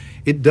common.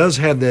 It does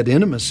have that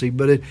intimacy,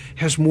 but it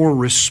has more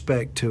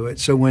respect to it.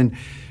 So when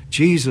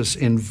Jesus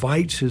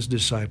invites His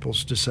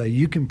disciples to say,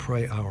 you can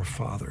pray Our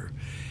Father,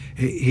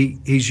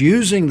 he's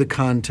using the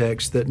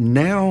context that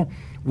now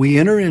we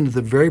enter into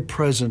the very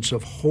presence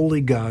of holy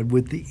God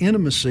with the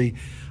intimacy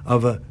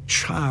of a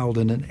child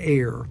and an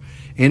heir.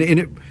 And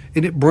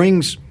it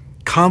brings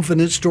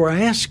confidence to our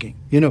asking.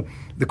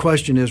 The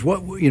question is,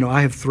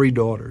 I have 3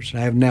 daughters. I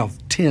have now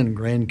 10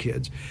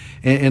 grandkids.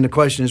 And the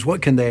question is,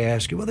 what can they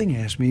ask you? Well, they can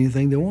ask me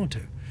anything they want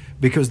to,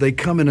 because they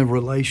come in a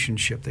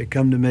relationship. They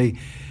come to me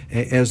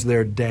as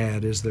their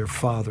dad, as their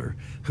father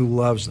who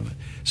loves them.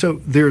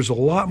 So there's a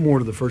lot more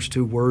to the first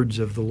 2 words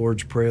of the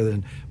Lord's Prayer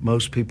than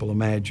most people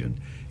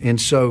imagine. And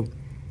so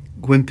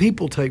when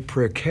people take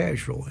prayer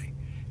casually,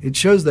 it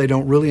shows they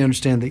don't really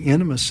understand the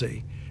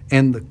intimacy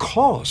and the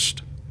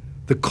cost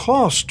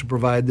to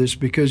provide this,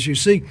 because you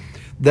see,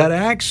 that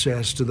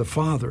access to the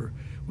Father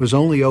was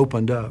only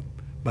opened up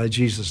by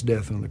Jesus'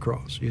 death on the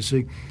cross. You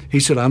see, He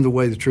said, I'm the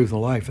way, the truth, and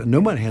the life, and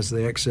nobody has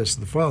the access to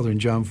the Father in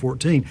John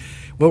 14.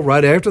 Well,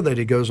 right after that,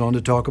 He goes on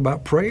to talk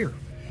about prayer.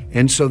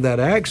 And so that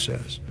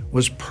access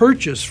was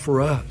purchased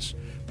for us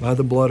by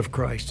the blood of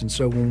Christ. And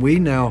so when we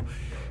now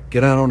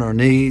get out on our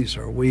knees,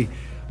 or we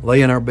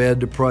lay in our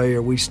bed to pray,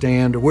 or we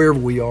stand, or wherever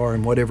we are,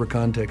 in whatever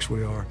context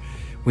we are,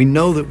 we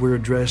know that we're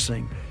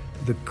addressing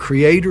the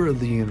Creator of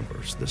the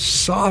universe, the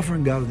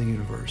sovereign God of the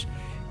universe,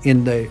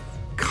 in the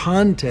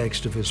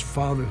context of His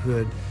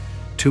fatherhood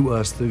to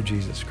us through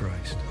Jesus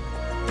Christ.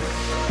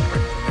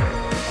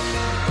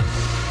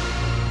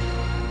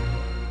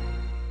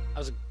 I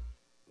was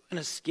going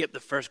to skip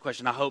the first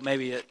question. I hope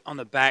maybe on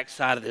the back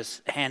side of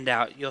this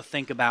handout you'll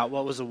think about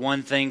what was the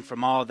one thing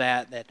from all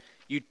that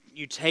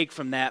you take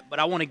from that. But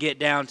I want to get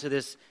down to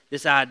this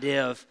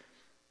idea of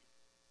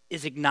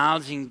is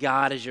acknowledging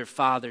God as your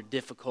Father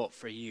difficult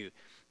for you?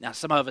 Now,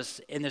 some of us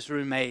in this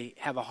room may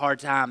have a hard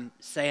time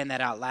saying that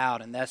out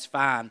loud, and that's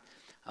fine.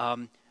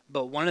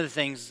 But one of the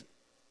things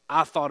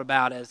I thought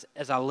about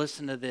as I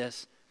listened to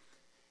this,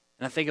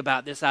 and I think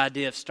about this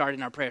idea of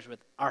starting our prayers with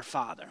our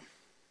Father,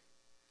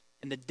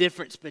 and the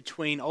difference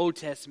between Old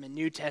Testament,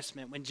 New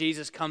Testament, when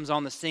Jesus comes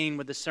on the scene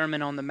with the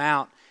Sermon on the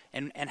Mount,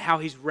 and how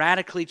he's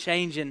radically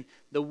changing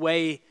the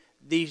way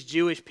these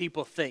Jewish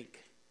people think.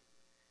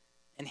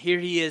 And here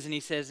he is, and he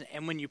says,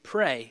 and when you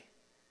pray,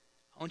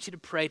 I want you to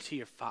pray to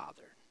your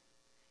Father.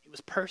 It was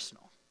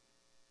personal.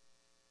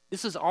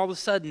 This is all of a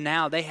sudden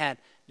now they had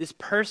this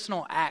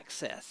personal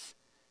access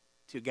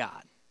to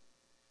God.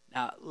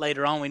 Now,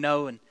 later on we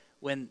know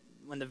when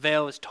the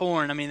veil is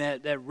torn, I mean,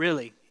 that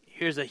really,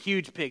 here's a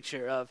huge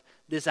picture of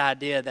this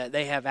idea that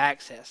they have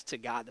access to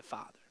God the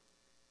Father.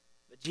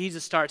 But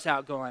Jesus starts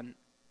out going,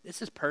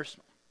 this is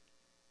personal.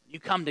 You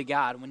come to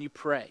God when you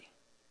pray.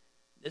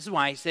 This is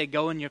why he said,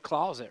 go in your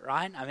closet,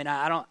 right? I mean,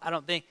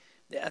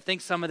 I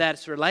think some of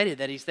that's related,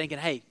 that he's thinking,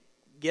 hey,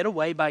 get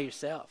away by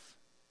yourself.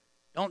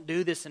 Don't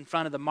do this in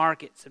front of the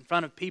markets, in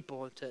front of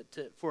people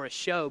for a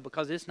show,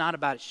 because it's not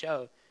about a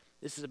show.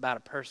 This is about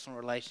a personal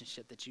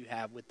relationship that you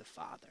have with the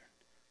Father.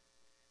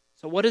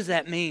 So what does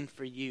that mean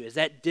for you? Is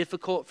that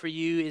difficult for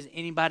you? Is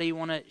anybody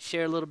want to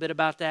share a little bit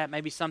about that?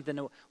 Maybe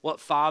something, what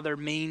Father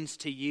means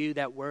to you,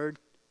 that word?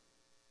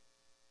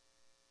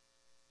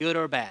 Good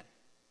or bad?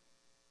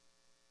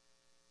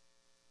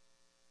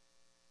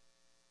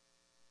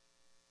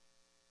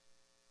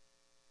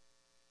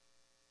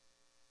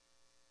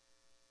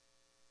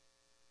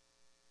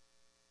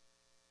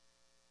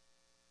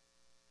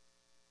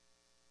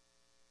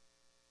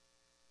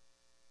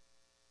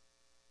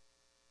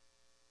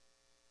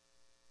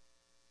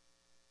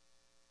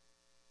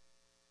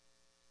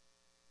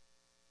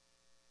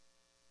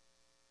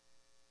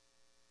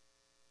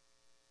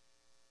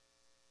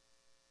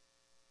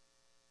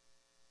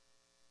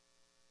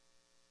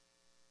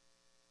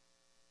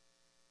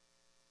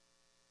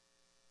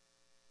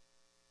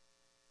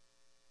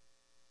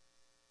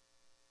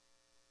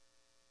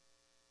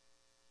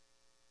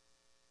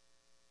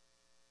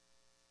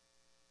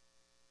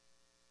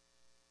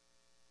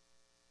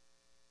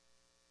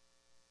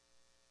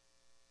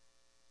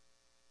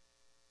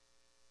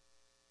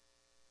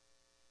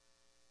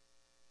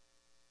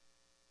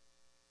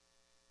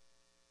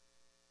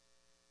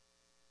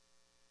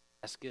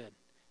 That's good.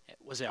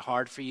 Was it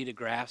hard for you to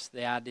grasp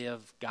the idea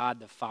of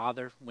God the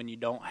Father when you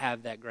don't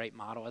have that great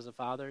model as a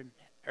father in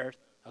earth?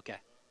 Okay.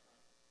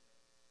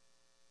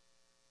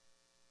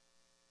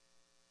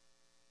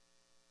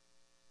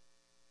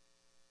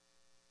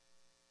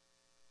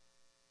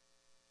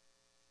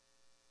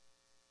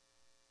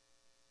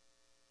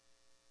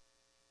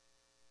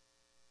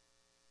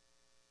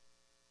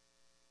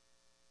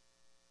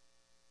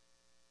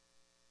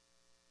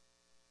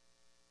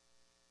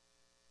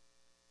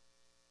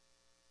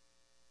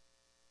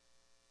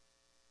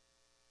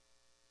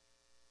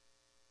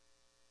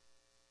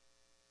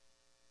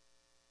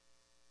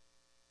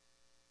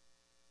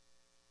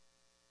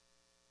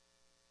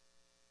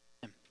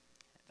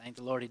 Thank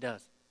the Lord he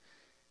does.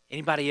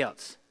 Anybody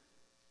else?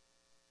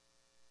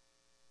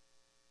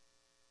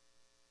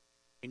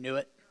 You knew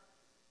it?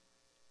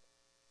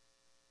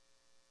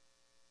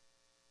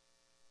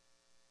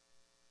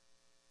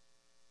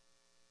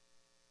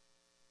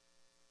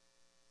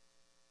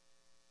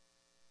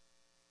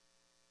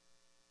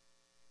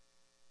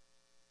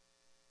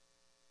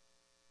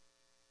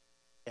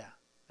 Yeah,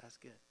 that's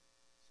good.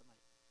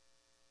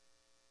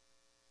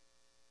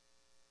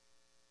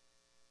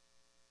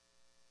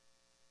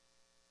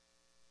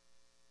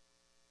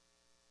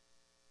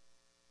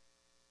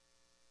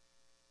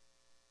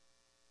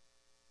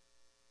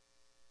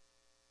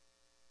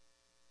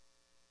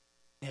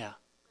 Yeah.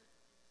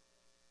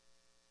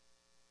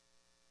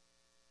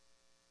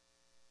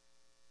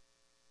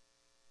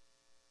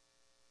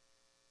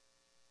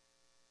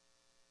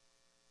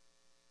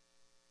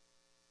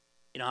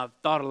 You know, I've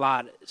thought a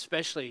lot,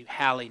 especially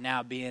Hallie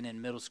now being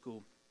in middle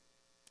school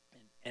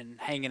and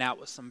hanging out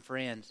with some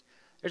friends.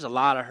 There's a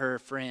lot of her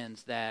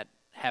friends that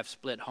have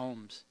split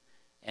homes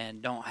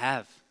and don't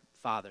have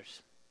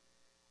fathers.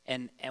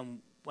 And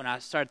when I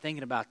started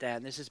thinking about that,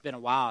 and this has been a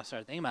while, I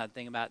started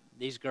thinking about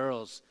these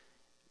girls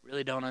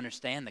really don't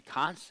understand the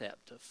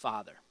concept of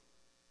father.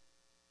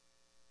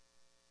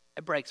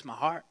 It breaks my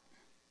heart.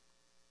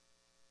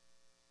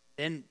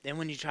 Then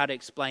when you try to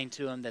explain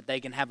to them that they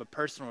can have a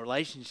personal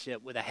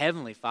relationship with a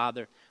heavenly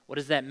Father, what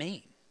does that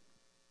mean?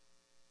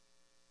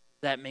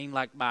 Does that mean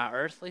like my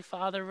earthly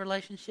father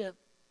relationship?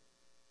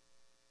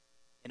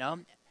 You know?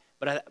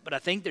 But I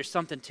think there's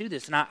something to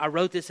this, and I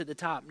wrote this at the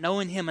top.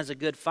 Knowing him as a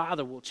good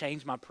father will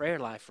change my prayer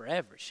life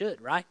forever. It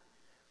should, right?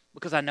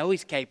 Because I know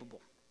he's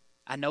capable.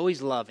 I know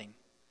he's loving.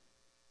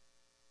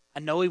 I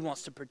know he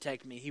wants to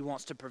protect me. He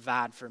wants to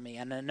provide for me.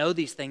 And I know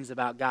these things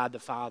about God the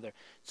Father.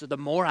 So the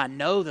more I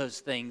know those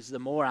things, the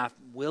more I'm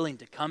willing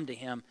to come to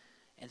him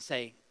and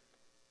say,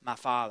 my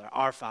Father,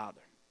 our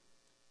Father,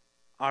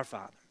 our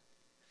Father.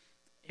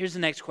 Here's the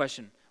next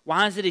question.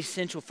 Why is it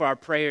essential for our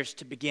prayers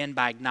to begin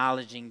by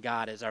acknowledging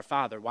God as our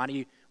Father? Why do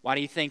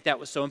you think that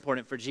was so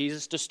important for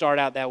Jesus to start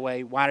out that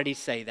way? Why did he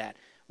say that?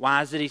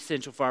 Why is it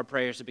essential for our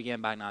prayers to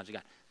begin by acknowledging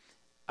God?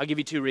 I'll give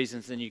you 2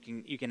 reasons, then you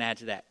can add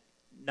to that.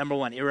 Number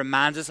 1, it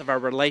reminds us of our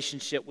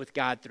relationship with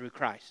God through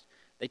Christ.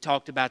 They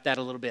talked about that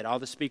a little bit. All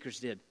the speakers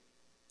did.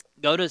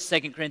 Go to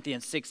 2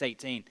 Corinthians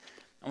 6:18.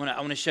 I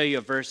want to show you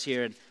a verse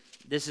here. And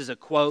this is a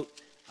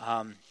quote,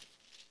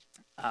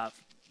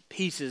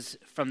 pieces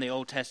from the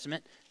Old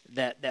Testament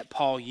that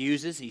Paul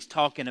uses. He's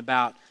talking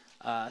about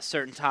a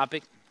certain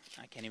topic.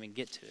 I can't even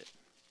get to it.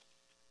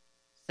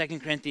 2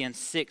 Corinthians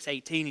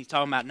 6:18, he's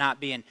talking about not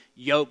being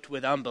yoked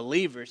with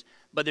unbelievers.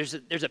 But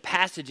there's a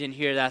passage in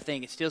here that I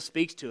think it still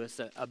speaks to us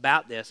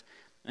about this.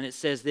 And it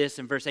says this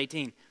in verse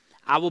 18,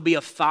 I will be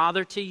a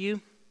father to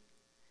you,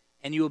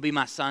 and you will be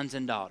my sons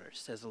and daughters,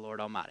 says the Lord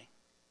Almighty.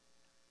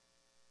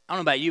 I don't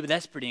know about you, but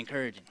that's pretty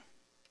encouraging.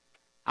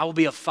 I will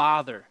be a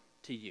father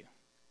to you.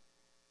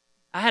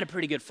 I had a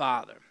pretty good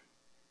father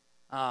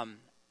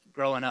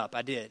growing up.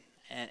 I did.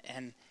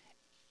 And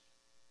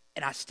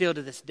I still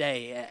to this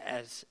day,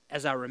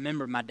 as I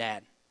remember my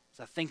dad, as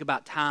I think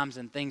about times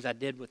and things I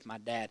did with my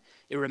dad,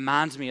 it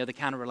reminds me of the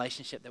kind of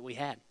relationship that we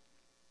had.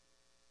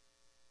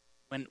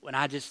 When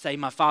I just say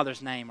my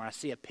father's name or I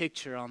see a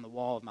picture on the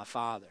wall of my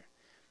father,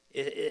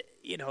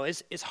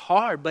 it's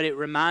hard, but it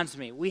reminds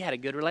me we had a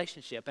good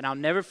relationship. And I'll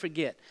never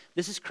forget,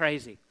 this is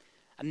crazy,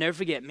 I'll never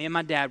forget, me and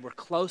my dad were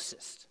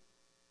closest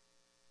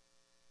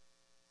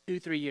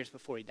 2-3 years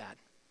before he died.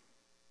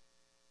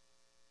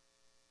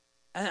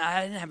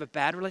 I didn't have a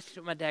bad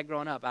relationship with my dad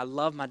growing up. I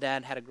loved my dad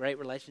and had a great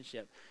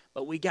relationship.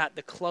 But we got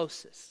the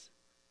closest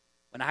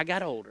when I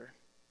got older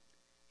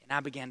and I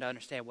began to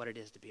understand what it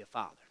is to be a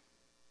father.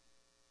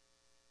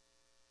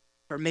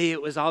 For me,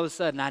 it was all of a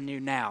sudden I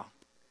knew now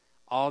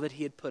all that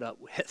he had put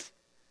up with.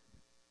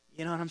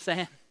 You know what I'm saying?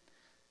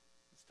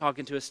 I was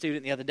talking to a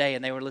student the other day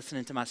and they were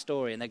listening to my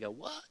story and they go,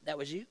 what? That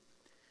was you?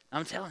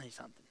 I'm telling you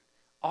something.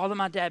 All that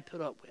my dad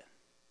put up with.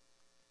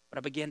 But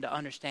I began to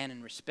understand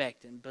and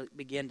respect and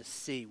begin to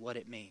see what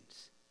it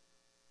means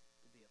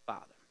to be a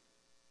father.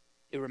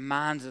 It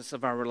reminds us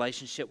of our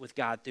relationship with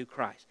God through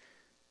Christ.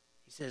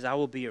 He says, I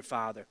will be your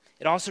father.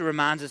 It also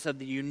reminds us of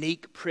the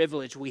unique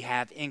privilege we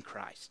have in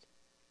Christ.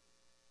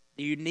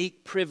 The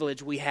unique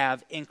privilege we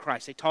have in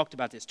Christ. They talked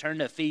about this. Turn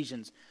to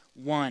Ephesians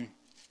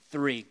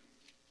 1:3.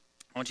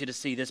 I want you to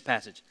see this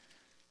passage.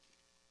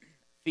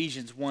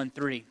 Ephesians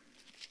 1:3.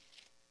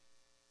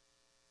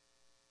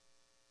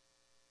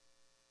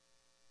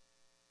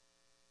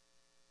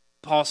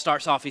 Paul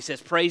starts off, he says,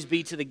 praise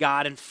be to the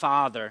God and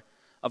Father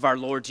of our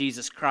Lord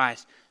Jesus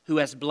Christ, who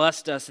has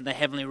blessed us in the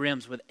heavenly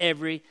realms with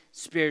every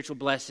spiritual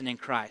blessing in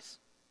Christ.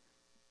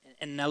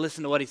 And now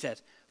listen to what he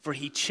says. For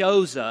he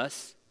chose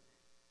us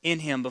in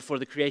him before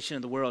the creation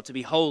of the world to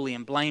be holy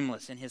and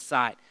blameless in his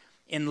sight.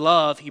 In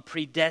love, he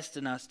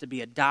predestined us to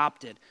be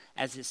adopted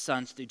as his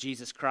sons through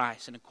Jesus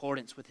Christ in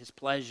accordance with his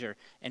pleasure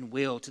and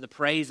will, to the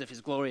praise of his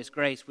glorious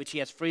grace, which he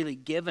has freely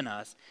given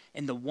us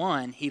in the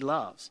one he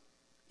loves.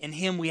 In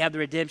him we have the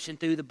redemption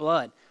through the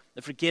blood,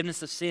 the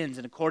forgiveness of sins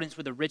in accordance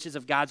with the riches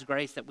of God's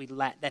grace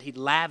that he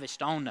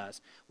lavished on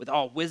us with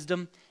all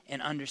wisdom and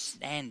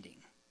understanding.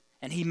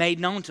 And he made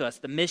known to us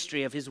the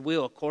mystery of his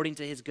will according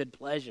to his good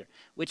pleasure,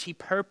 which he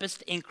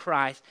purposed in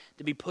Christ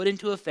to be put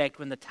into effect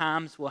when the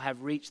times will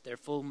have reached their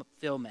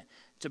fulfillment,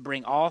 to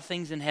bring all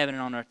things in heaven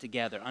and on earth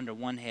together under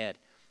one head,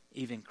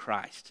 even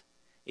Christ.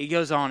 It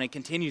goes on, it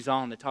continues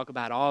on to talk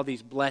about all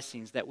these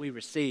blessings that we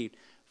received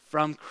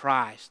from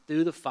Christ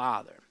through the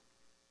Father.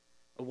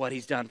 What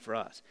he's done for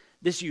us.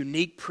 This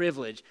unique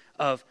privilege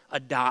of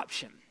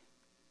adoption.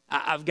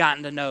 I've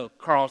gotten to know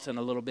Carlton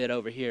a little bit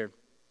over here.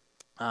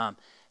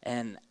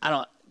 And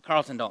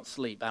Carlton don't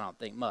sleep, I don't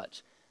think,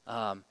 much.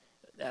 That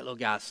little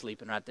guy's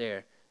sleeping right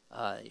there.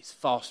 He's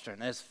fostering.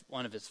 That's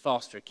one of his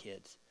foster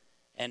kids.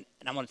 And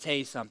I'm going to tell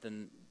you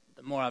something.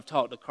 The more I've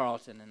talked to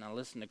Carlton and I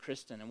listen to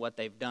Kristen and what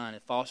they've done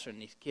in fostering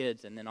these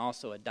kids and then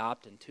also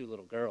adopting 2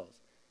 little girls,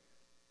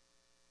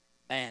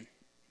 man,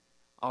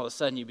 all of a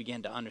sudden you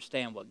begin to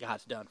understand what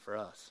God's done for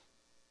us.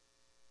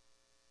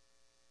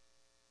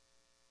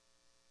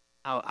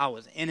 I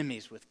was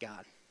enemies with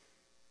God,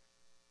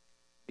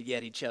 but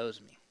yet he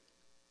chose me.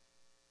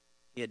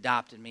 He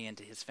adopted me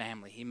into his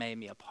family. He made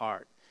me a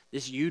part.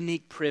 This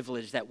unique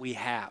privilege that we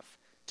have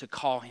to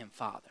call him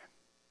Father.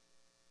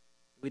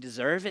 We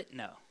deserve it?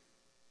 No.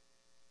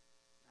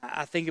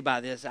 I think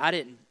about this. I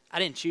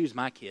didn't choose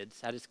my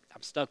kids.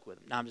 I'm stuck with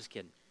them. No, I'm just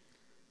kidding.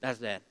 That's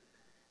Dad.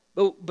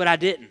 But I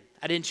didn't.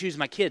 I didn't choose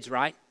my kids,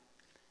 right?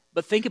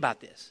 But think about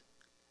this.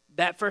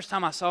 That first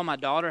time I saw my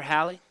daughter,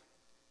 Hallie,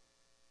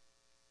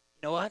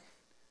 you know what?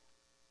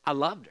 I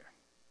loved her.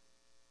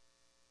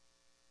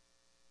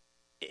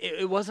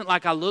 It wasn't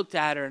like I looked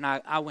at her and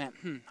I went,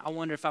 I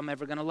wonder if I'm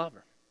ever going to love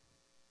her.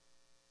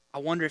 I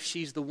wonder if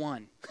she's the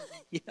one.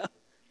 You know?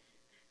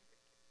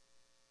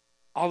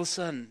 All of a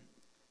sudden,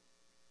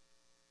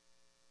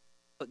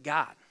 but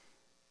God,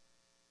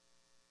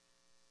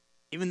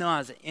 even though I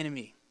was an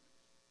enemy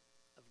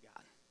of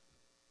God,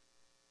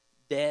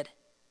 dead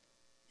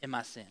in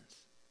my sins.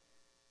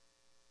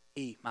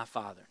 He, my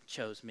Father,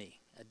 chose me,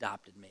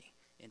 adopted me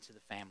into the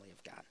family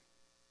of God.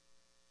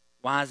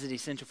 Why is it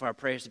essential for our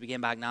prayers to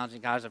begin by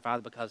acknowledging God as our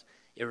Father? Because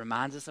it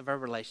reminds us of our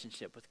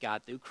relationship with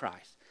God through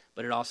Christ,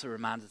 but it also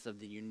reminds us of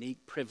the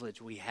unique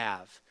privilege we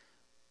have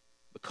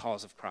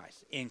because of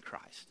Christ, in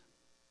Christ.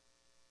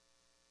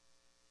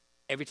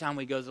 Every time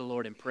we go to the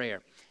Lord in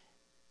prayer,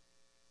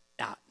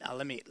 now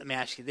let me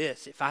ask you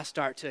this. If I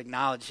start to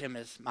acknowledge him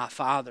as my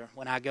Father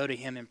when I go to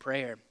him in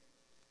prayer,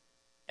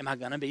 am I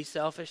going to be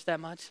selfish that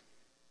much?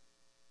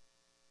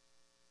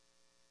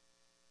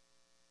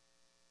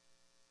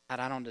 God,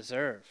 I don't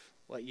deserve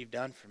what you've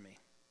done for me.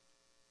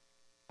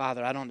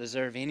 Father, I don't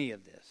deserve any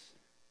of this.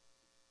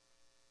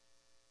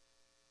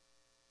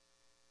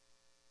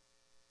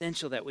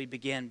 Essential that we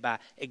begin by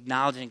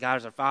acknowledging God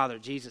as our Father.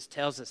 Jesus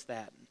tells us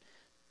that.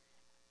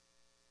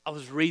 I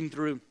was reading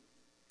through,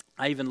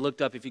 I even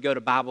looked up, if you go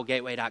to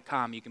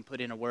BibleGateway.com, you can put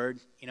in a word,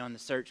 in the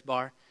search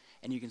bar,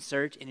 and you can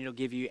search, and it'll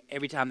give you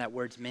every time that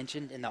word's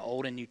mentioned in the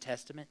Old and New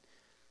Testament.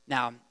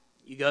 Now,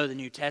 you go to the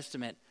New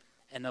Testament,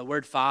 and the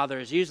word Father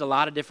is used a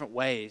lot of different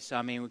ways.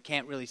 So, we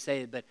can't really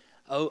say it, but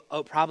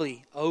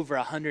probably over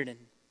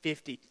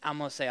 150, I'm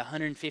going to say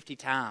 150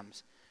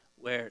 times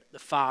where the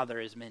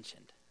Father is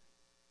mentioned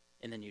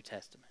in the New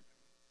Testament.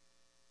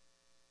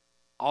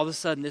 All of a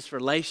sudden, this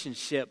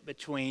relationship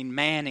between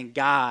man and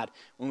God,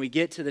 when we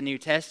get to the New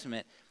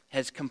Testament,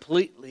 has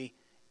completely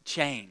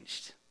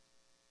changed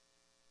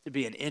to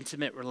be an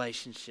intimate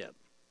relationship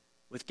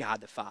with God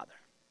the Father.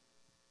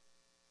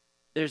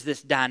 There's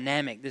this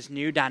dynamic, this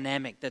new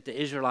dynamic that the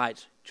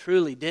Israelites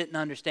truly didn't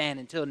understand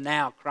until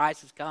now.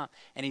 Christ has come,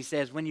 and he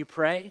says, when you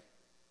pray,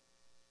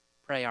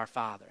 pray our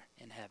Father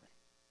in heaven.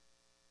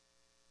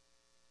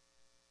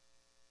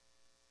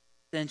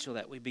 Essential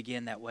that we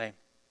begin that way.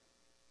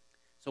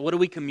 So what are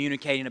we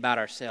communicating about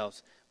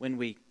ourselves when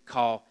we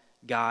call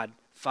God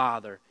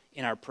Father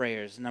in our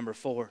prayers? Number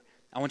 4,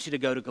 I want you to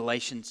go to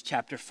Galatians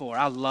chapter 4.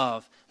 I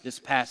love this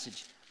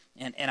passage,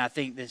 and I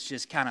think this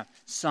just kind of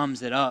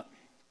sums it up.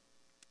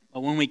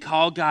 But when we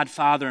call God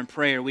Father in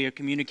prayer, we are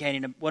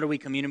communicating. What are we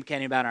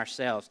communicating about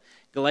ourselves?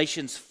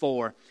 Galatians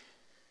 4.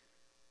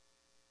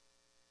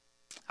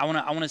 I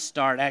want to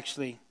start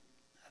actually,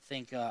 I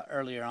think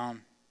earlier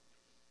on.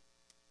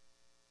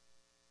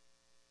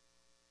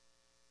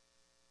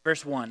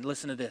 Verse 1,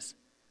 listen to this.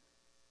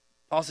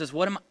 Paul says,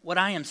 what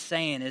I am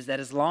saying is that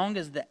as long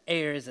as the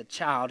heir is a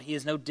child, he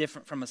is no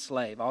different from a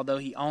slave, although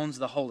he owns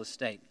the whole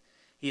estate.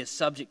 He is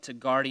subject to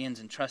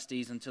guardians and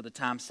trustees until the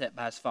time set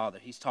by his father.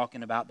 He's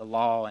talking about the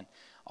law and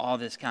all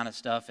this kind of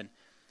stuff. And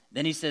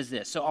then he says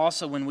this, so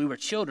also when we were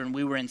children,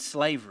 we were in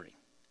slavery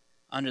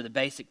under the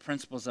basic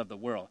principles of the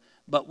world.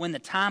 But when the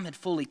time had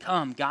fully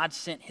come, God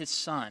sent his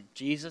Son,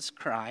 Jesus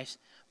Christ,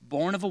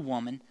 born of a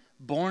woman,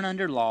 born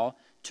under law,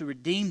 to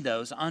redeem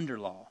those under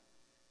law,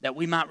 that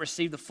we might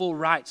receive the full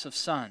rights of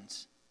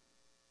sons.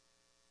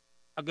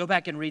 I'll go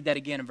back and read that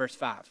again in verse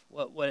 5.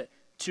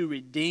 To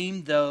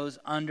redeem those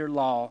under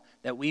law,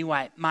 that we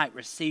might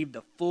receive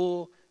the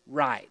full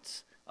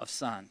rights of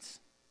sons.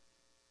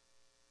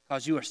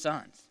 Because you are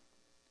sons.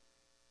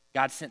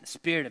 God sent the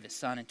Spirit of his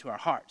Son into our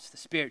hearts. The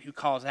Spirit who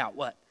calls out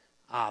what?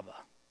 Abba,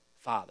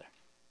 Father.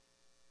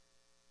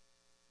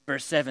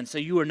 Verse 7, so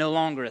you are no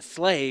longer a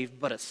slave,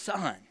 but a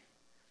son.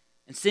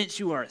 And since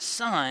you are a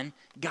son,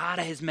 God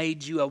has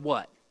made you a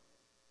what?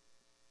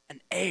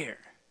 An heir.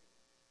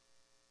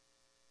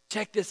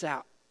 Check this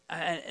out.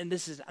 And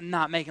this is, I'm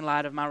not making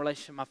light of my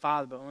relationship with my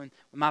father, but when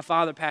my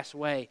father passed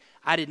away,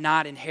 I did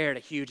not inherit a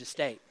huge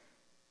estate.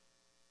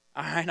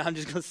 All right, I'm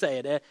just going to say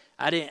it.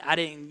 I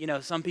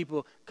didn't, some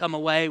people come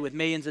away with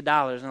millions of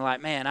dollars and are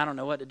like, man, I don't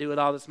know what to do with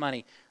all this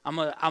money. I'm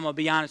going to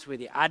be honest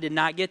with you. I did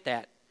not get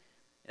that.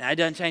 And that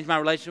doesn't change my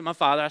relationship with my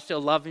father. I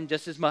still love him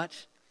just as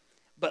much.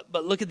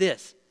 But look at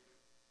this.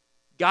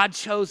 God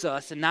chose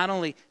us and not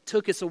only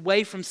took us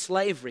away from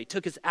slavery,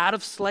 took us out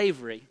of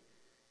slavery,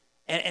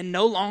 and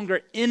no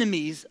longer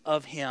enemies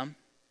of him.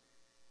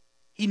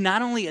 He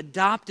not only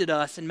adopted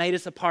us and made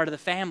us a part of the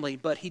family,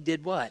 but he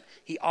did what?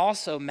 He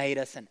also made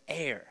us an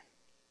heir.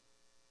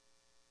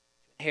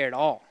 Inherit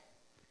all.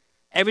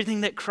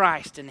 Everything that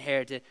Christ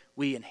inherited,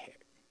 we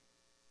inherit.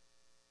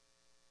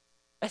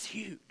 That's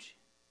huge.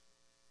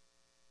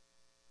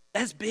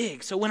 That's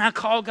big. So when I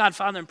call God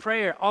Father in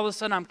prayer, all of a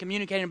sudden I'm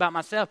communicating about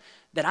myself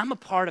that I'm a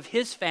part of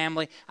his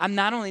family. I'm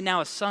not only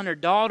now a son or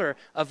daughter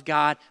of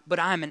God, but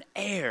I'm an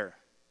heir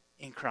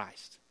in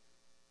Christ.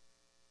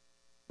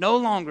 No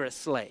longer a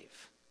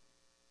slave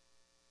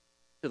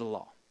to the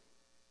law.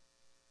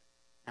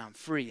 Now I'm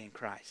free in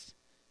Christ.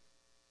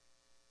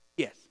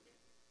 Yes.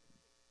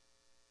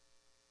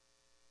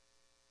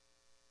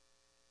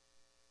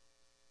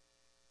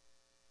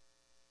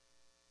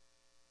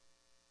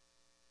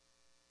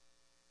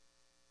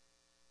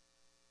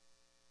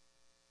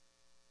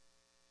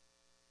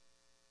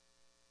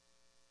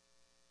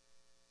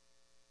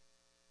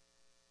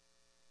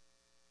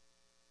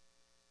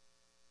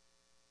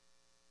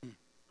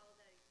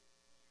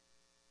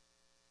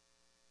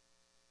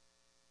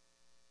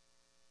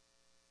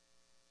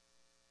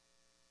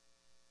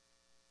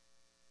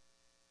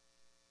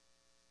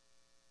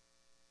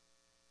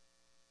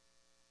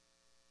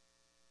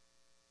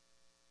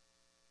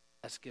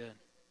 That's good.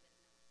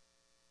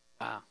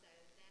 Wow.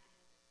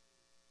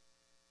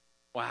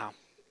 Wow.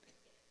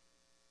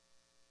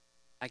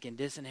 I can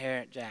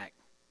disinherit Jack,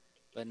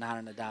 but not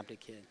an adopted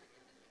kid.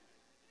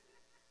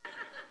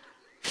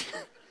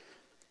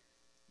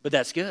 But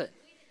that's good.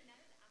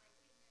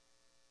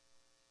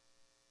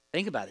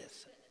 Think about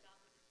this.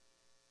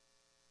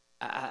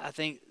 I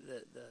think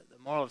the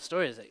moral of the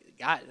story is that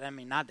God,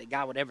 not that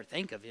God would ever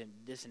think of him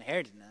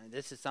disinheriting him.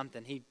 This is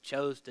something he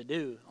chose to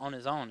do on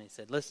his own. He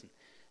said, listen,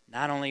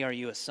 not only are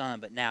you a son,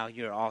 but now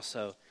you're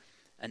also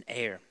an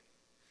heir.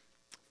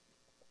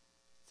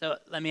 So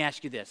let me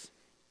ask you this.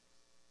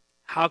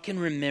 How can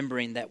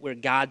remembering that we're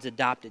God's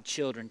adopted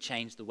children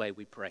change the way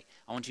we pray?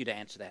 I want you to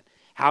answer that.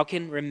 How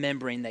can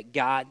remembering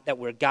that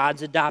we're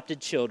God's adopted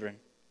children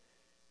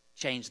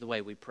change the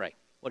way we pray?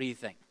 What do you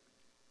think?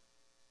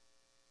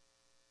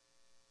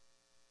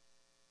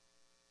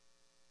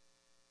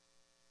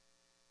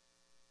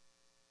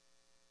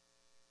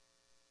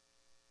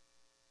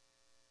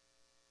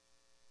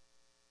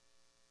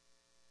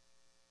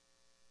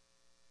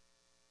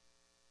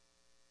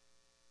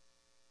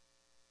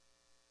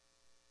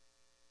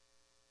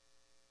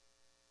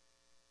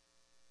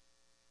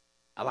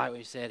 I like what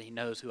you said. He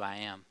knows who I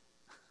am.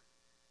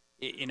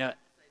 You know,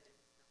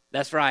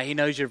 that's right. He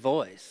knows your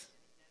voice.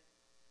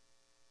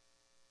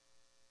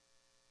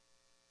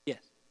 Yes.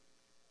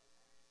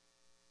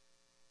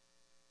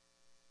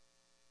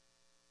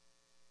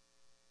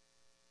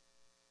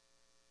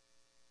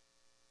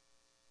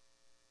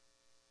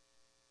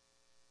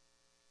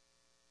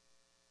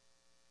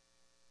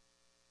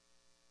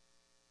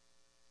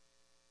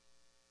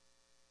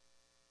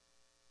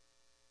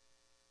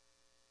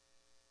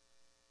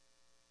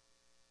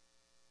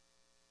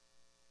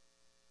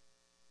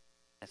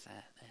 That's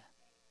that. Yeah.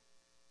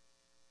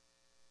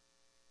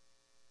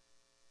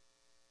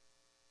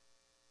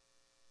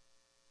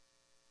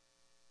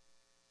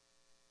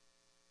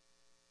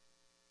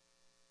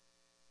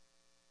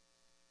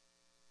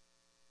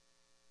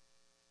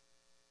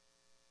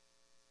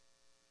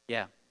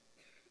 Yeah.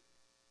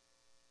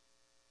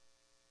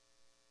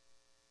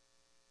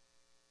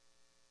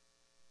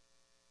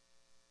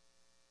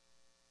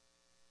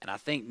 And I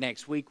think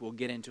next week we'll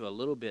get into a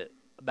little bit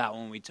about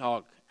when we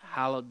talk,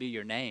 hallowed be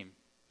your name.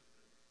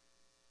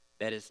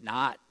 That it's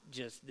not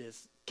just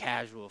this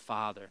casual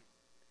father,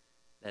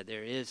 that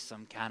there is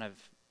some kind of,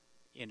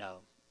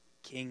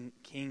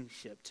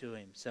 kingship to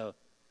him. So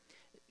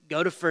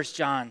go to 1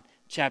 John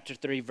chapter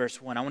 3,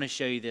 verse 1. I want to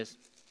show you this.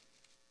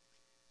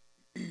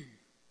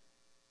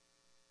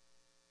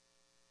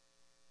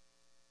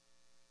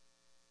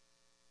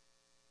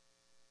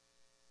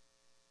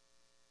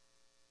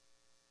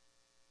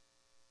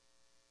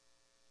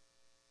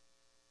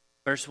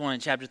 1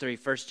 chapter 3,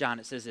 1 John,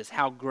 it says this: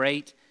 how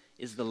great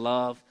is the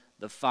love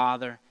the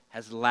Father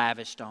has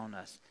lavished on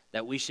us,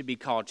 that we should be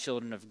called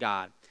children of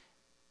God.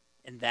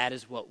 And that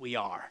is what we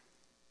are.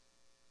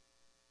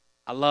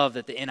 I love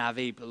that the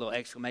NIV put a little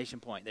exclamation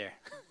point there.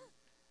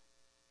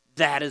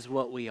 That is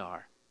what we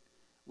are.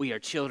 We are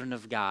children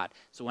of God.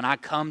 So when I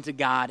come to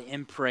God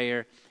in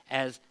prayer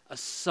as a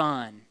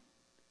son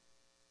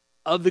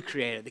of the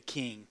Creator, the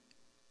King,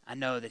 I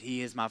know that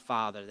He is my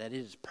Father, that it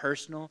is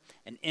personal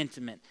and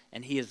intimate,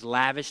 and He has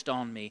lavished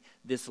on me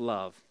this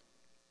love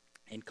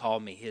and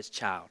called me His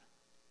child.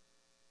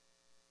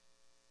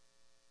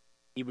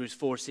 Hebrews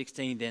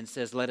 4:16 then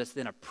says, let us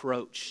then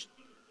approach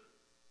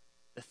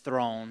the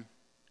throne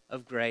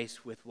of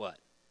grace with what?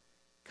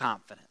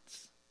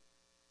 Confidence.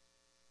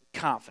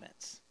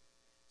 Confidence.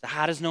 So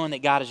how does knowing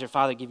that God is your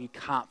Father give you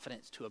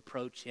confidence to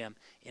approach Him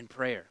in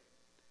prayer?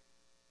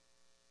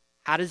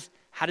 How does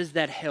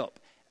that help?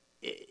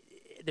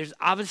 There's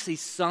obviously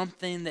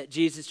something that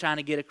Jesus is trying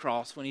to get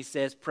across when He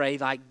says, pray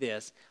like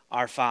this,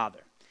 our Father.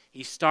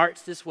 He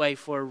starts this way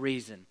for a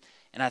reason.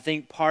 And I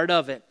think part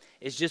of it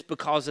is just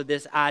because of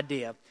this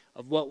idea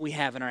of what we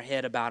have in our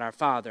head about our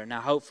Father.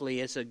 Now, hopefully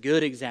it's a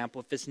good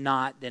example. If it's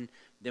not, then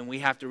we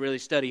have to really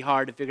study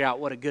hard to figure out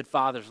what a good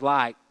father's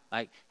like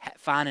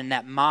finding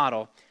that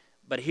model.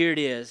 But here it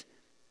is.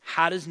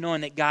 How does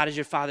knowing that God is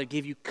your Father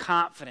give you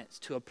confidence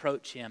to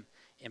approach Him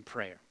in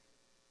prayer?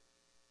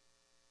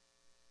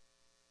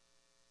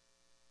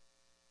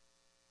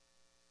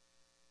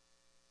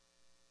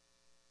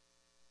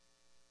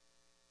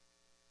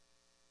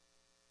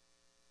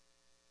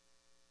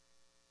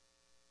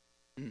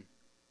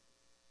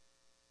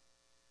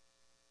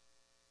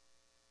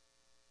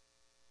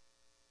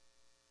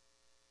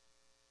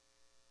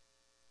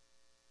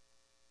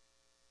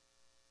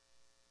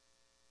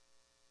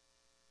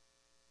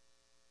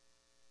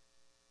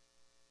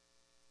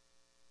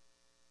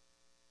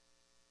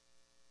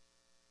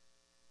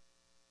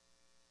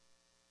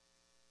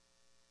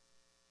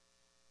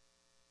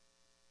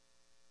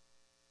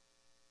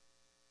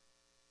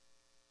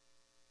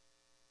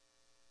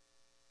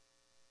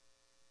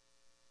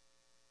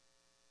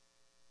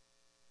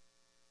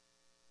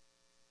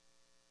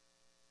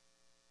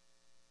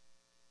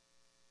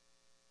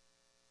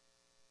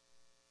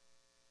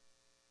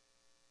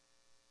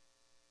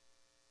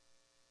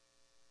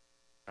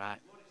 Right.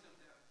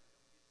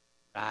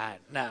 Right.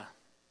 No.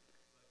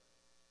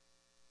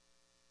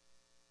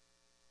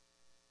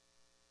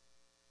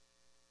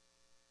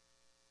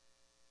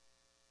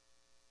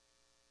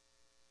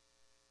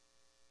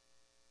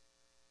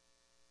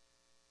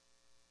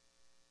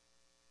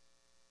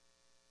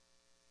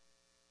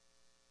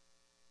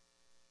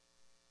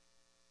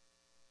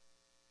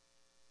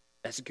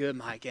 That's good,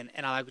 Mike. And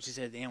I like what you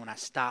said at the end when I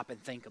stop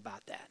and think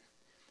about that.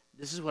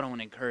 This is what I want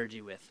to encourage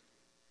you with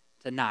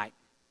tonight,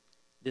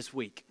 this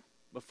week.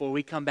 Before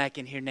we come back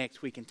in here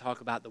next week and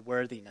talk about the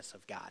worthiness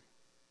of God,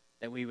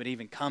 that we would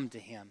even come to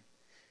Him.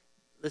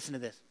 Listen to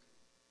this.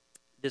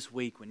 This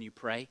week when you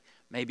pray,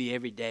 maybe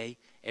every day,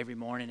 every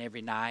morning,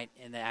 every night,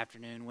 in the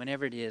afternoon,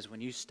 whenever it is, when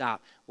you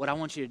stop, what I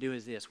want you to do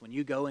is this. When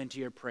you go into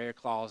your prayer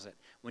closet,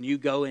 when you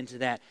go into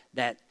that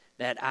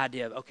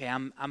idea of, okay,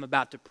 I'm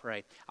about to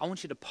pray, I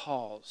want you to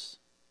pause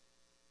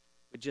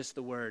with just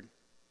the word,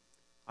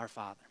 our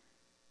Father.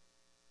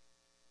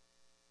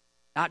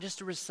 Not just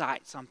to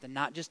recite something,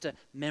 not just to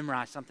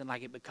memorize something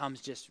like it becomes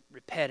just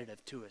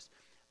repetitive to us.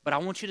 But I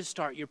want you to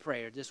start your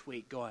prayer this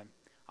week going,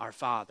 our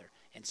Father,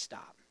 and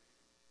stop.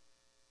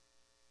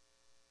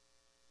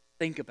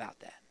 Think about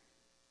that.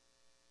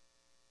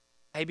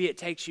 Maybe it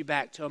takes you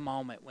back to a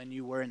moment when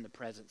you were in the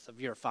presence of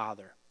your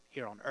Father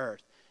here on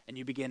earth, and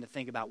you begin to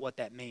think about what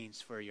that means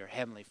for your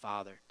Heavenly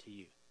Father to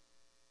you.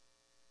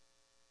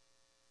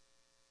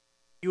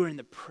 You are in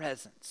the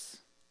presence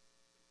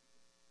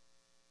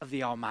of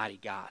the Almighty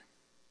God.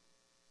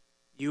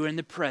 You are in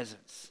the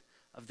presence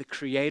of the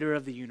Creator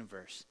of the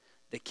universe,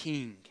 the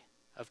King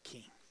of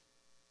kings.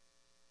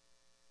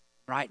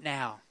 Right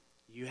now,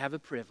 you have a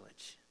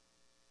privilege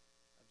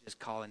of just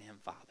calling Him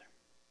Father.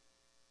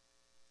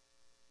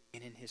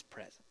 Being in His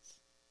presence.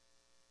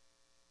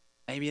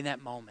 Maybe in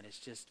that moment, it's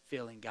just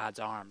feeling God's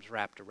arms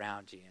wrapped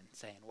around you and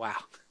saying, wow,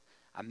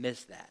 I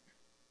missed that.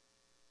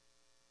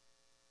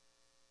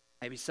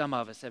 Maybe some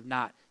of us have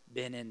not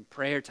been in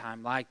prayer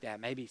time like that.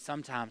 Maybe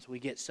sometimes we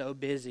get so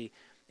busy,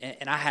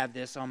 and I have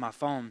this on my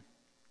phone.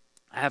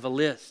 I have a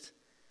list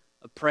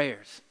of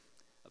prayers,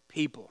 of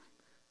people,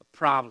 of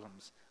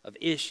problems, of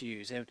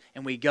issues,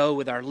 and we go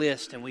with our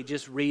list and we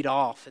just read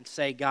off and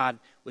say, God,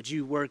 would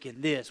you work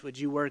in this? Would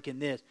you work in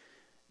this?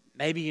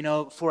 Maybe,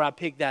 before I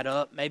pick that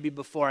up, maybe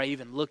before I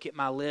even look at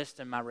my list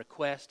and my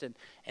request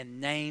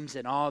and names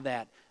and all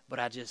that, but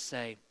I just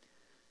say,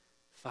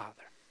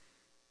 Father.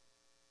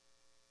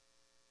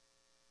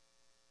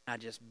 I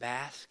just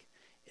bask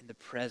in the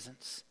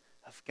presence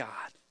of God,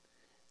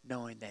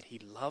 knowing that He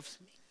loves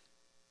me,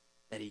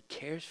 that He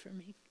cares for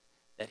me,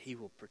 that He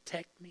will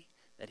protect me,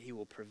 that He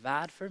will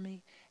provide for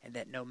me, and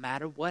that no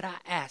matter what I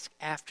ask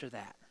after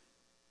that,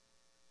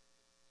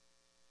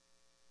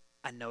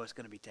 I know it's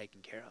going to be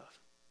taken care of.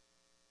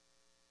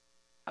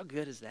 How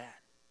good is that?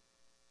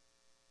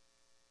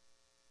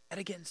 And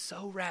again,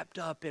 so wrapped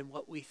up in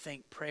what we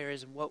think prayer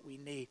is and what we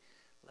need,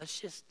 let's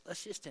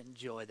just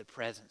enjoy the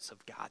presence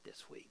of God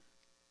this week.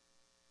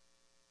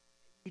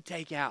 You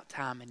take out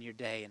time in your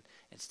day, and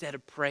instead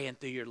of praying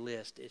through your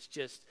list, it's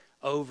just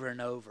over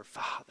and over,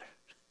 Father,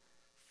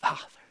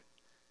 Father,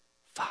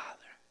 Father.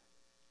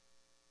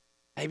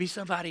 Maybe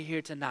somebody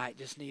here tonight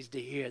just needs to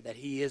hear that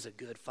He is a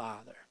good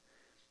Father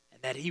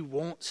and that He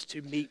wants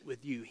to meet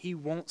with you. He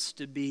wants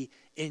to be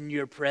in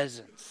your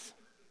presence.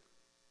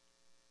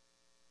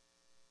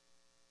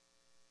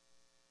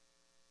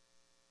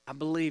 I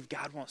believe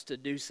God wants to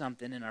do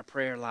something in our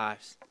prayer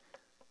lives.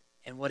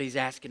 And what He's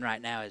asking right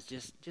now is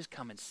just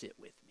come and sit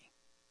with me.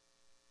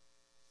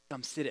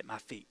 Come sit at my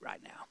feet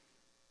right now.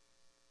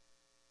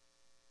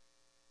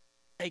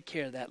 Take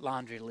care of that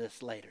laundry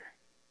list later.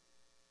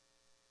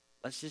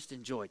 Let's just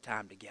enjoy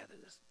time together.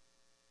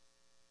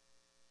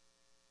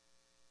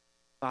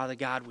 Father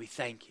God, we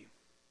thank You.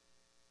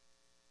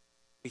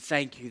 We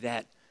thank You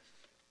that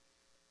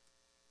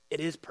it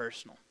is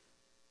personal.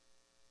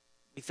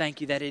 We thank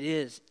You that it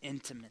is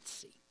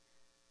intimacy.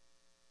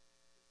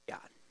 God.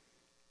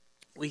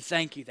 We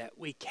thank You that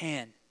we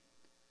can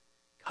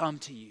come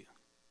to You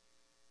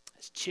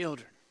as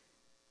children,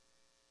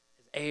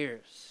 as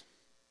heirs,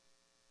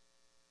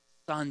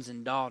 sons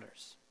and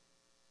daughters.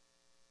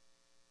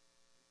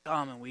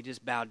 Come and we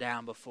just bow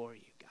down before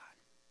You, God.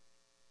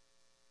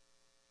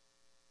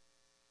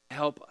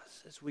 Help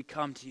us as we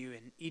come to You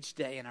in each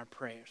day in our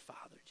prayers,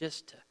 Father.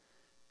 Just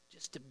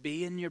to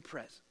be in Your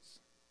presence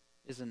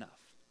is enough.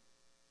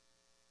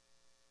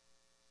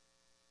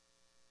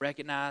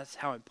 Recognize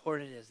how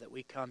important it is that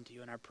we come to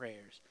You in our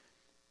prayers.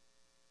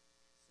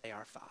 Say,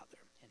 our Father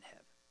in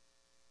heaven.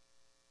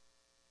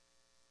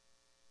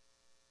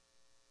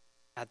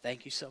 I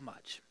thank You so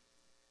much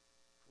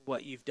for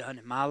what You've done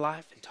in my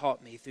life and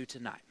taught me through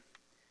tonight.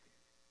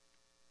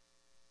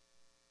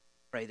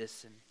 Pray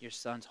this in Your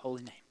Son's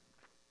holy name.